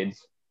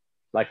 kids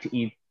like to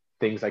eat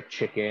things like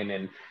chicken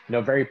and,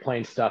 very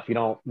plain stuff. You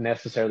don't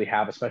necessarily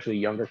have, especially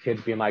younger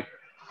kids, being like,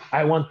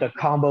 I want the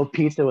combo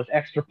pizza with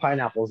extra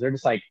pineapples. They're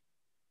just like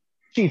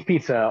cheese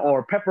pizza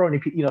or pepperoni,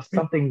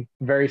 something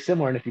very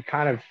similar. And if you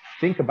kind of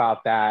think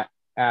about that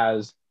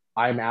as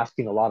I'm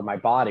asking a lot of my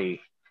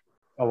body,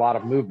 a lot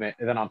of movement,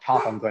 and then on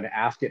top, I'm going to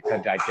ask it to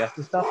digest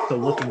the stuff. So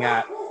looking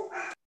at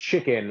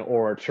chicken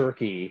or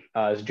turkey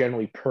is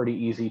generally pretty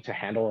easy to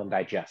handle and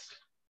digest.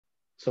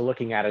 So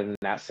looking at it in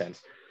that sense,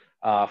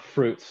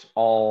 fruits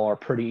all are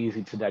pretty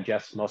easy to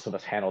digest. Most of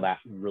us handle that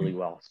really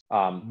well.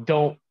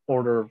 Don't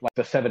order like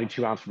the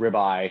 72-ounce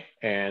ribeye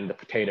and the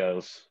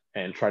potatoes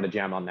and try to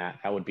jam on that.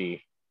 That would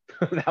be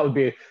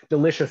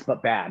delicious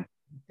but bad.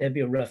 That'd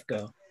be a rough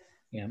go.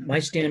 Yeah, my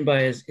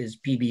standby is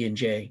PB and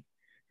J.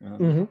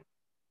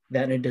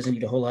 That, and it doesn't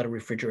need a whole lot of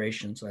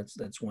refrigeration, so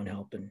that's one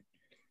help. And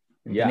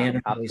yeah,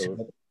 banana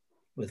absolutely.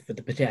 For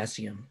the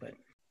potassium, but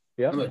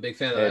yeah, I'm a big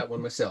fan of that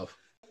one myself.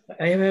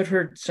 I have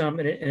heard some,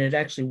 and it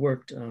actually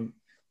worked.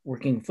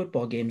 Working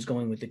football games,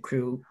 going with the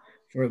crew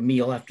for a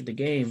meal after the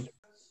game.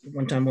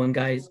 One time, one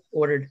guy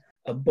ordered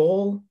a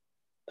bowl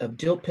of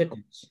dill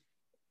pickles,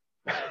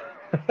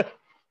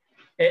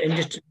 and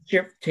just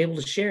table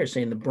to share,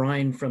 saying the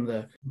brine from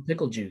the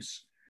pickle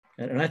juice.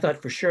 And I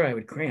thought for sure I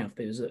would cramp.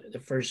 It was the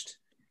first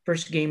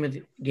games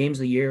of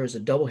the year. It was a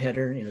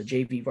doubleheader,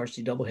 JV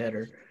varsity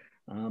doubleheader.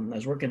 I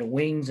was working a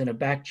wings and a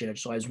back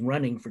judge, so I was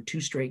running for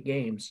 2 straight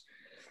games,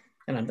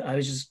 and I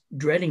was just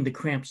dreading the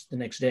cramps the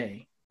next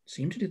day.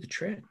 Seemed to do the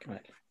trick.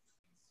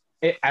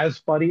 As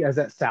funny as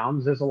that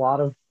sounds, there's a lot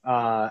of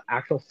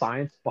actual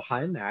science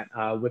behind that.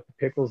 With the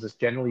pickles, it's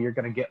generally you're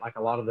going to get like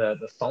a lot of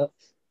the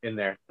salts in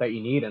there that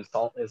you need, and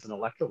salt is an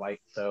electrolyte,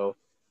 so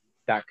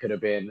that could have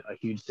been a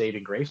huge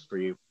saving grace for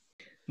you.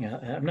 Yeah,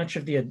 I'm not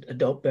sure if the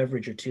adult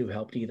beverage or 2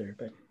 helped either,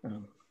 but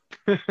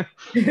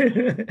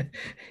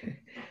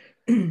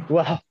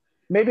well,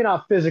 maybe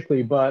not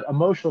physically, but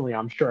emotionally,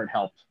 I'm sure it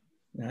helped.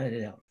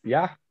 It helped.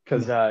 Yeah,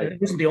 because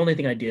it wasn't the only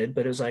thing I did,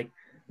 but it was like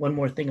one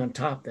more thing on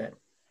top that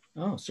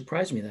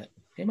surprised me that,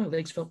 hey, my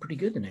legs felt pretty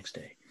good the next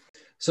day.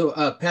 So,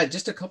 Pat,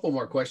 just a couple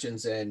more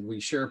questions, and we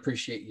sure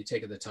appreciate you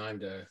taking the time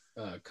to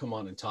come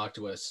on and talk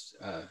to us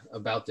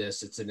about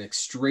this. It's an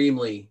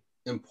extremely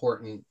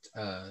important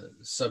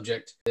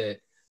subject that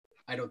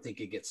I don't think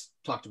it gets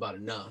talked about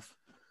enough.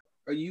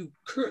 Are you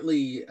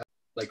currently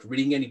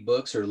reading any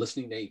books or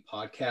listening to any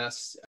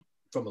podcasts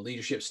from a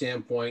leadership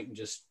standpoint,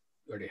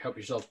 or to help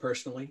yourself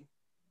personally?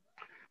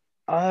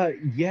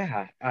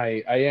 Yeah,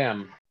 I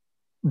am.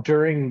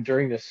 During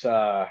this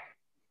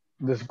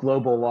this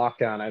global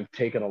lockdown, I've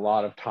taken a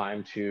lot of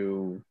time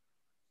to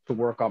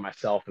work on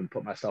myself and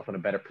put myself in a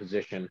better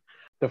position.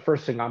 The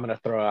first thing I'm going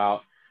to throw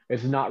out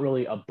It's not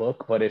really a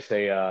book, but it's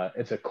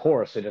a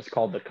course, and it's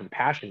called the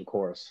Compassion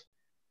Course.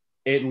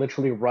 It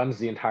literally runs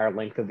the entire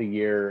length of the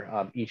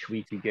year. Each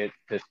week you get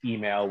this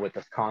email with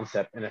this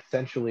concept, and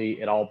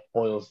essentially it all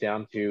boils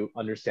down to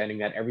understanding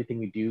that everything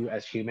we do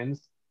as humans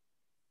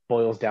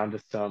boils down to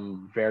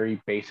some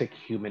very basic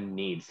human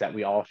needs that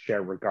we all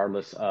share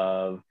regardless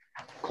of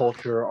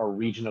culture or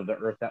region of the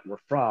earth that we're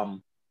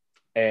from,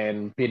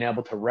 and being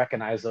able to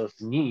recognize those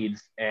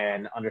needs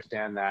and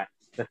understand that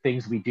the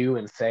things we do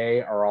and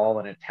say are all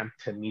an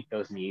attempt to meet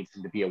those needs,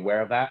 and to be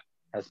aware of that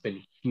has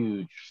been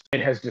huge.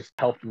 It has just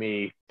helped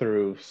me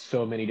through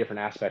so many different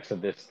aspects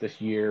of this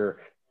year,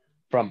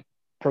 from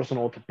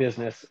personal to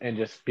business, and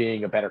just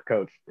being a better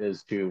coach,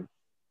 is to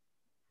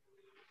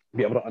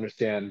be able to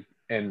understand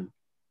and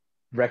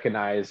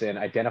recognize and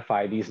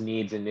identify these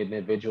needs in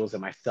individuals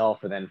and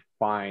myself, and then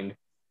find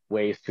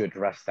ways to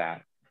address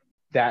that.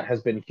 That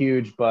has been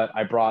huge, but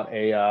I brought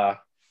a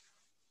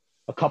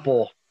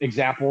couple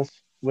examples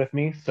with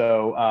me.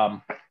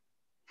 So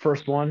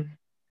first one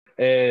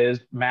is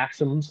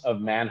Maxims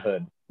of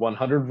Manhood,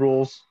 100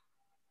 Rules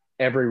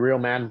Every Real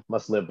Man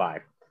Must Live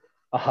By.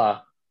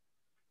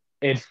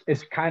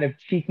 It's kind of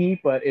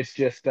cheeky, but it's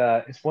just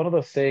it's one of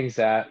those things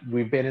that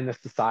we've been in this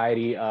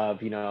society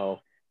of,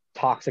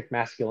 toxic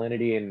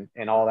masculinity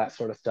and all that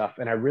sort of stuff.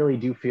 And I really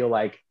do feel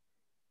like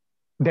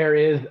there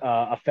is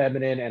a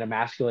feminine and a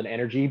masculine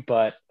energy,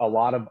 but a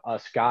lot of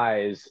us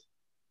guys,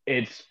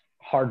 it's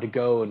hard to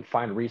go and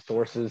find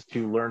resources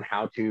to learn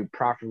how to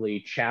properly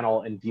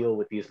channel and deal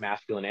with these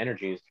masculine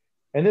energies.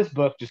 And this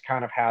book just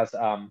kind of has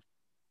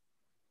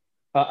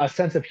a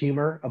sense of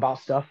humor about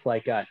stuff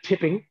like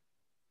tipping,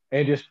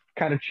 and just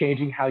kind of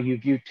changing how you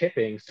view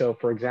tipping. So,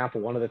 for example,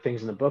 one of the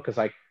things in the book is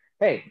like,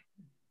 hey,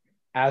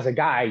 as a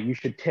guy, you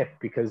should tip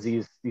because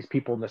these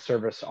people in the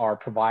service are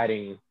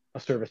providing a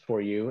service for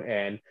you,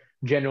 and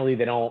generally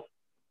they don't.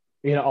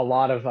 A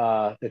lot of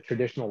the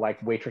traditional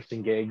like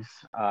waitressing gigs,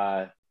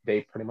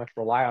 they pretty much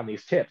rely on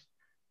these tips,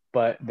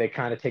 but they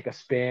kind of take a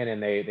spin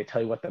and they tell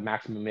you what the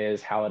maximum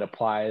is, how it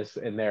applies.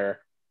 And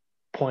their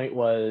point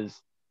was,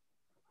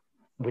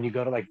 when you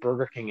go to like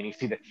Burger King and you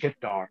see the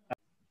tip jar,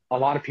 a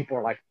lot of people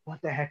are like,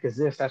 what the heck is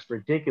this? That's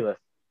ridiculous.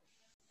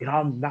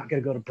 I'm not going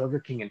to go to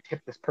Burger King and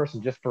tip this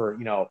person just for,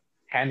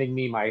 handing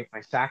me my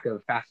sack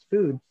of fast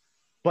food.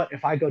 But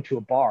if I go to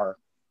a bar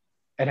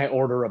and I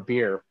order a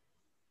beer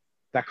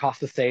that costs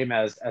the same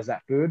as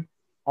that food,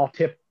 I'll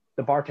tip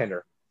the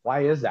bartender.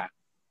 Why is that?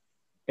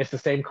 It's the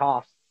same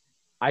cost.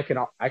 I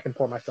can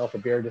pour myself a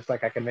beer just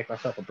like I can make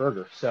myself a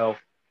burger. So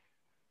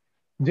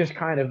just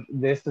kind of,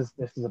 this is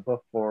a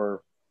book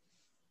for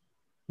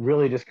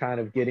really just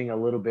kind of getting a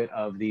little bit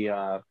of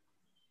the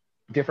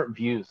different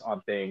views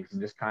on things,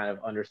 and just kind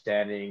of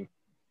understanding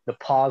the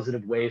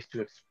positive ways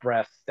to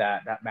express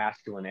that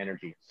masculine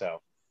energy. So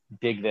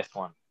dig this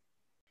one.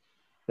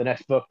 The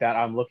next book that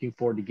I'm looking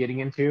forward to getting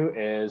into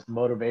is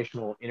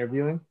Motivational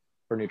Interviewing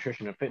for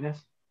Nutrition and Fitness.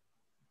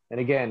 And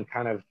again,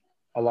 kind of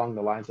along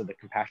the lines of the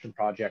Compassion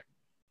Project,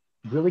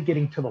 really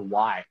getting to the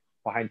why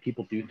behind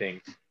people do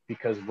things,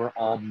 because we're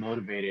all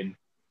motivated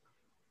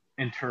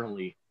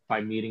internally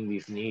by meeting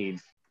these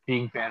needs,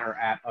 being better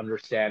at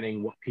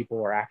understanding what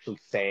people are actually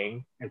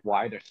saying and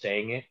why they're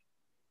saying it,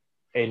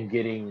 and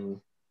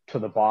getting to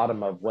the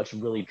bottom of what's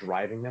really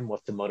driving them,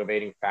 what's the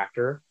motivating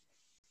factor,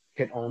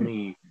 can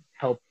only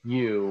help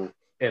you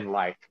in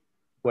life,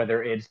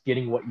 whether it's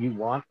getting what you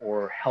want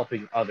or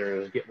helping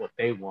others get what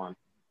they want.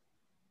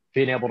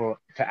 Being able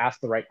to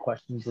ask the right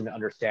questions and to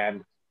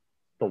understand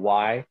the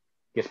why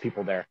gets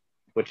people there,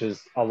 which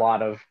is a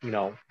lot of,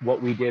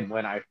 what we did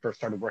when I first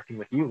started working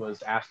with you,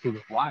 was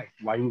asking why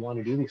do you want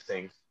to do these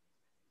things?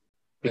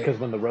 Because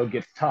when the road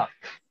gets tough,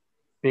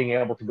 being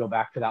able to go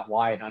back to that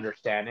why and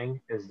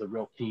understanding is the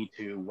real key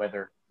to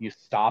whether you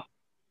stop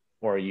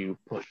or you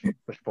push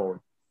forward.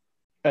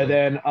 And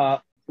then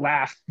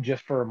last,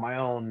 just for my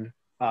own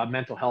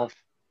mental health,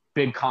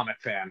 big comic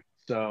fan.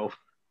 So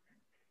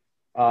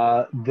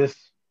this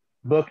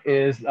book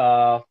is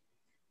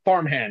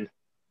Farmhand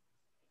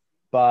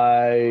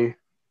by,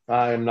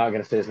 I'm not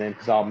going to say his name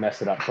because I'll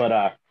mess it up,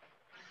 but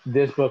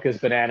this book is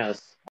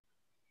bananas.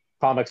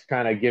 Comics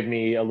kind of give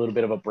me a little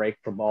bit of a break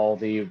from all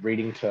the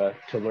reading to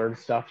learn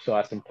stuff. So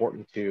that's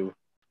important to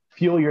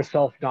fuel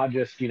yourself, not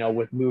just,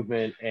 with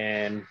movement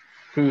and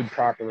food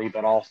properly,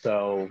 but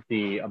also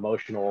the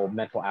emotional,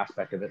 mental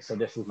aspect of it. So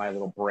this is my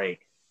little break.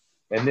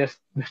 And this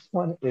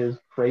one is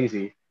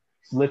crazy.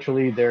 It's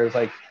literally, there's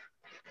like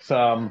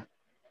some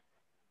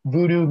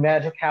voodoo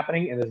magic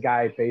happening, and this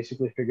guy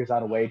basically figures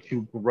out a way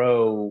to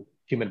grow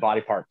human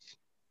body parts.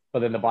 But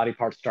then the body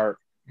parts start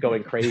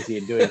going crazy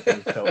and doing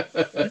things. So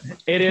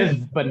it is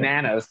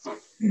bananas.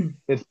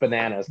 It's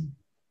bananas.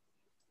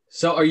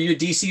 So are you a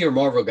DC or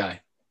Marvel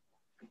guy?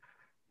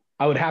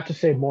 I would have to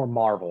say more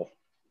Marvel.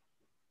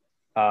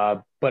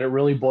 But it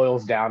really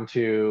boils down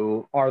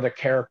to, are the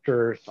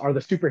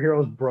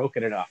superheroes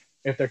broken enough?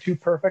 If they're too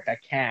perfect, I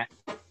can't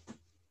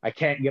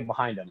get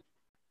behind them.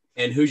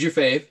 And who's your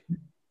fave?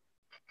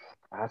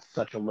 That's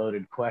such a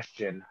loaded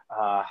question.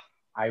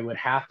 I would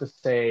have to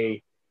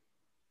say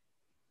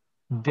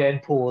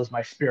Deadpool is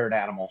my spirit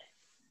animal.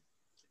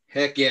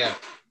 Heck yeah.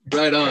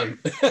 Right on.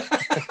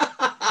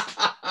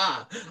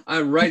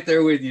 I'm right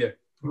there with you.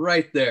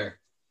 Right there.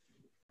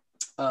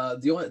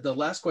 The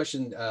last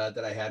question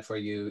that I had for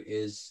you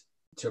is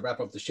to wrap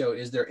up the show.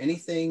 Is there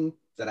anything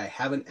that I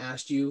haven't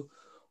asked you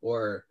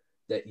or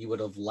that you would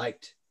have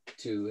liked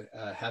to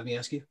have me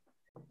ask you?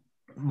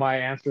 My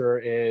answer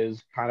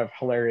is kind of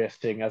hilarious,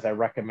 seeing as I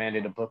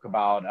recommended a book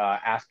about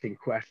asking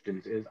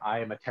questions. Is I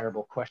am a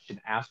terrible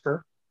question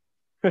asker.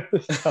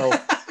 So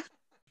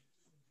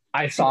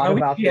I thought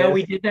about this. See how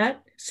we did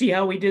that? See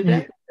how we did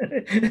that?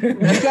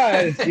 You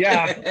guys,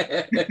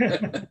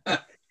 yeah.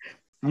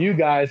 You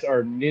guys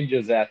are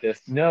ninjas at this.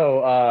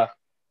 No,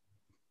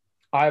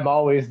 I'm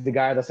always the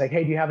guy that's like,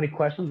 hey, do you have any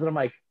questions? And I'm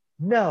like,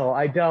 no,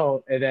 I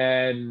don't. And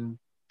then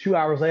 2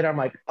 hours later, I'm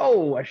like,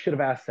 oh, I should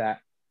have asked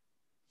that.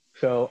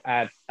 So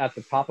at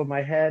the top of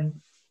my head,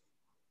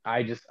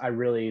 I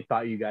really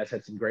thought you guys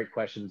had some great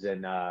questions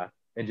and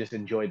just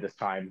enjoyed this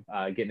time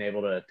getting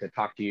able to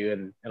talk to you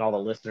and all the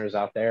listeners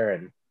out there.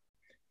 And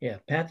yeah,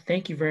 Pat,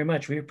 thank you very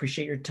much. We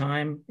appreciate your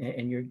time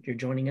and you're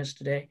joining us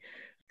today.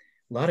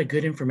 A lot of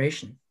good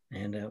information,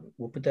 and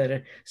we'll put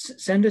that.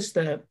 Send us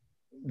the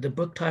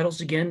book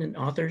titles again and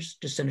authors.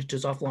 Just send it to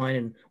us offline,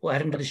 and we'll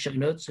add them to the show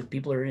notes if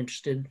people are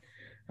interested.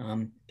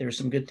 There are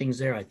some good things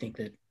there. I think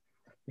that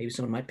maybe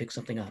someone might pick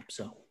something up.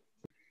 So,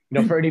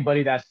 for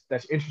anybody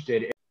that's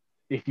interested,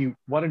 if you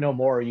want to know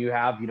more, you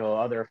have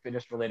other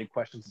fitness-related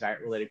questions,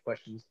 diet-related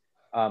questions.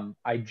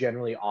 I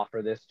generally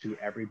offer this to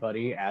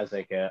everybody as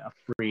like a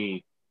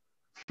free,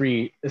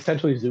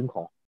 essentially Zoom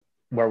call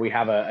where we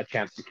have a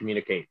chance to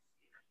communicate.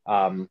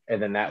 And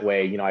then that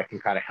way, I can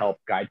kind of help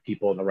guide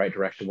people in the right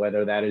direction,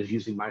 whether that is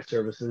using my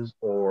services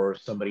or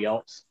somebody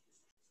else.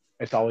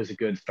 It's always a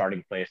good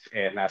starting place,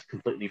 and that's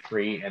completely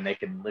free. And they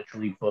can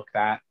literally book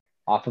that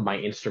off of my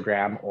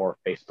Instagram or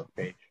Facebook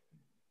page.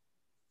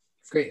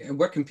 Great. And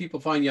where can people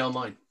find you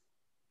online?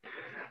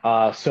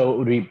 So it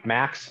would be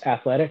Max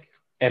Athletic,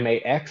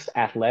 MAX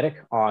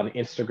Athletic on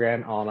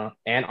Instagram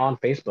and on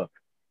Facebook.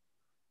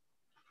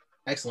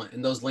 Excellent.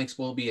 And those links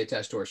will be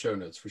attached to our show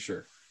notes for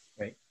sure.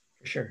 Right.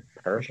 For sure.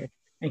 Perfect. For sure.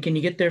 And can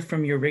you get there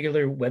from your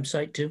regular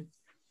website too?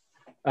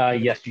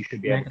 Yes, you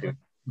should be able to.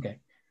 Okay.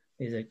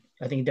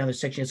 I think down the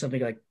section is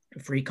something like a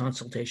free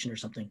consultation or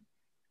something.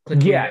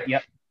 Yep. Yeah,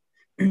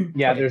 Okay.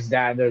 There's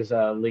that. There's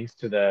links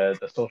to the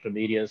social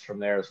medias from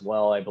there as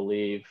well, I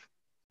believe.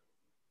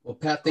 Well,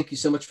 Pat, thank you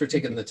so much for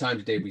taking the time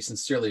today. We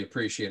sincerely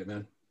appreciate it,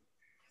 man.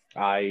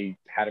 I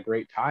had a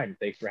great time.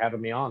 Thanks for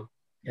having me on.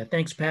 Yeah,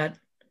 thanks, Pat.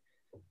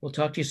 We'll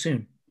talk to you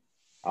soon.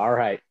 All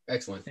right.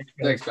 Excellent.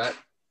 Thanks, Pat.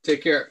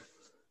 Take care.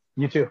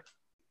 You too.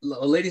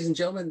 Ladies and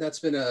gentlemen, that's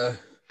been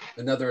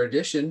another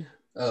edition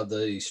of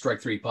the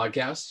Strike 3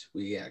 podcast.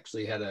 We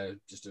actually had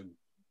just a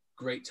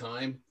great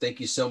time. Thank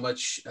you so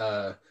much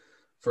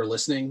for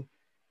listening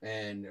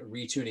and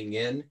retuning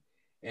in.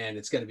 And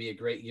it's going to be a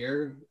great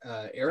year.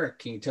 Eric,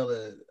 can you tell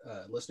the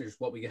listeners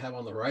what we have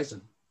on the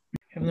horizon?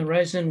 On the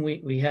horizon,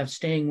 we have,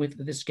 staying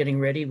with this, getting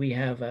ready, we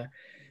have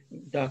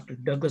Dr.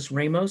 Douglas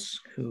Ramos,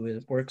 who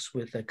works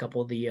with a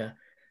couple of the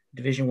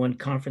Division I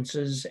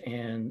conferences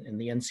and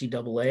the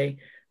NCAA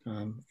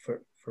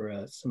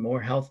for some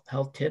more health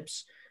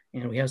tips.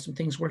 And we have some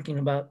things working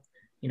about,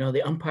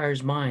 the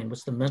umpire's mind.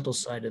 What's the mental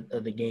side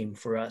of the game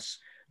for us?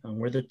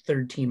 We're the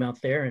third team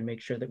out there, and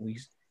make sure that we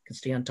can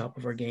stay on top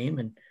of our game,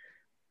 and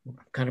we'll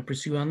kind of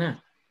pursue on that.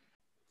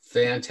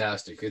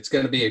 Fantastic. It's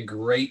going to be a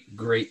great,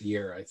 great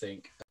year, I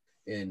think,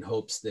 in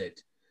hopes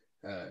that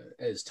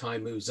as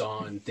time moves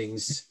on,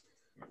 things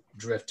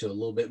drift to a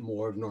little bit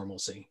more of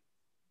normalcy.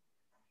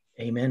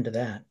 Amen to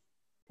that.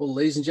 Well,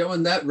 ladies and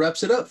gentlemen, that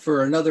wraps it up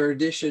for another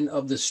edition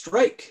of the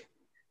Strike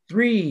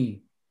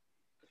 3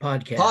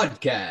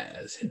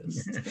 podcast.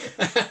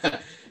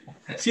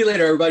 See you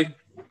later, everybody.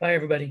 Bye,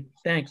 everybody.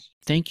 Thanks.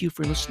 Thank you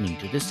for listening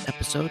to this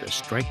episode of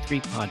Strike 3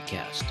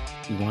 Podcast.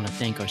 We want to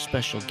thank our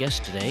special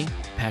guest today,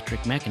 Patrick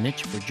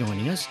Makinich, for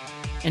joining us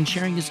and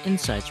sharing his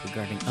insights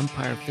regarding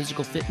umpire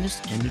physical fitness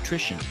and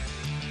nutrition.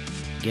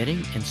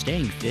 Getting and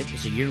staying fit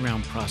is a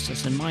year-round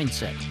process and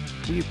mindset.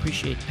 We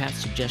appreciate Pat's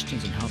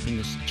suggestions in helping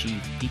us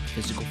achieve peak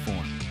physical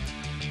form.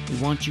 We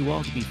want you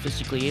all to be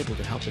physically able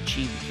to help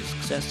achieve the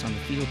success on the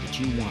field that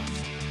you want.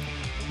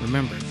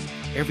 Remember,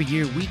 every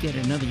year we get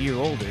another year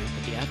older,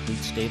 but the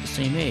athletes stay the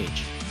same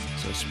age.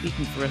 So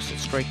speaking for us at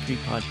Strike 3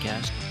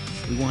 Podcast,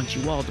 we want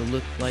you all to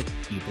look like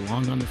you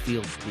belong on the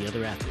field with the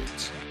other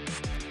athletes.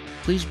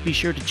 Please be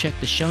sure to check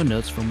the show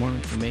notes for more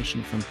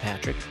information from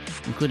Patrick,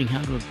 including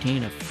how to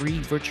obtain a free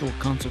virtual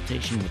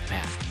consultation with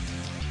Pat.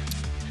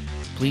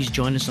 Please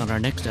join us on our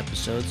next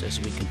episodes as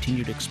we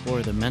continue to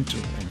explore the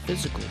mental and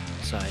physical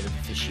side of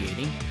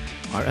officiating.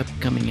 Our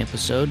upcoming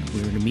episode,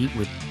 we're going to meet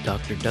with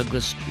Dr.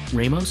 Douglas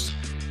Ramos,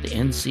 the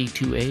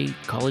NC2A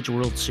College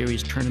World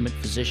Series tournament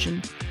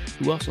physician,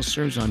 who also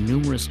serves on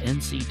numerous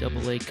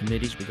NCAA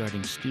committees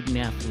regarding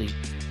student-athlete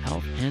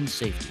health and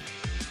safety.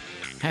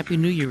 Happy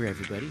New Year,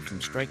 everybody, from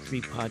Strike 3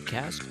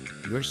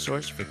 Podcast, your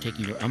source for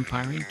taking your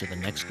umpiring to the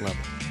next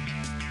level.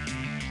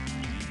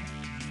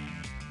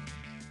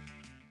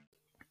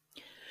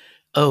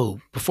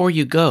 Oh, before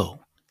you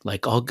go,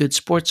 like all good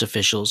sports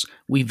officials,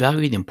 we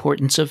value the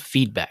importance of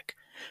feedback.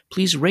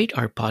 Please rate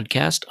our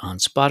podcast on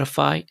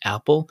Spotify,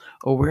 Apple,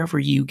 or wherever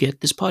you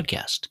get this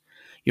podcast.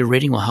 Your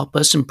rating will help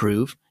us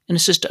improve and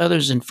assist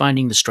others in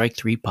finding the Strike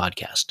 3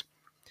 podcast.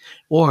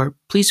 Or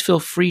please feel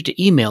free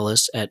to email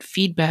us at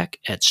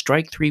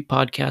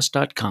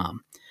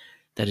feedback@strike3podcast.com.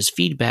 That is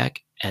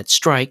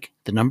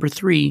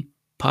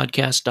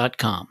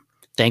feedback@strike3podcast.com.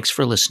 Thanks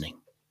for listening.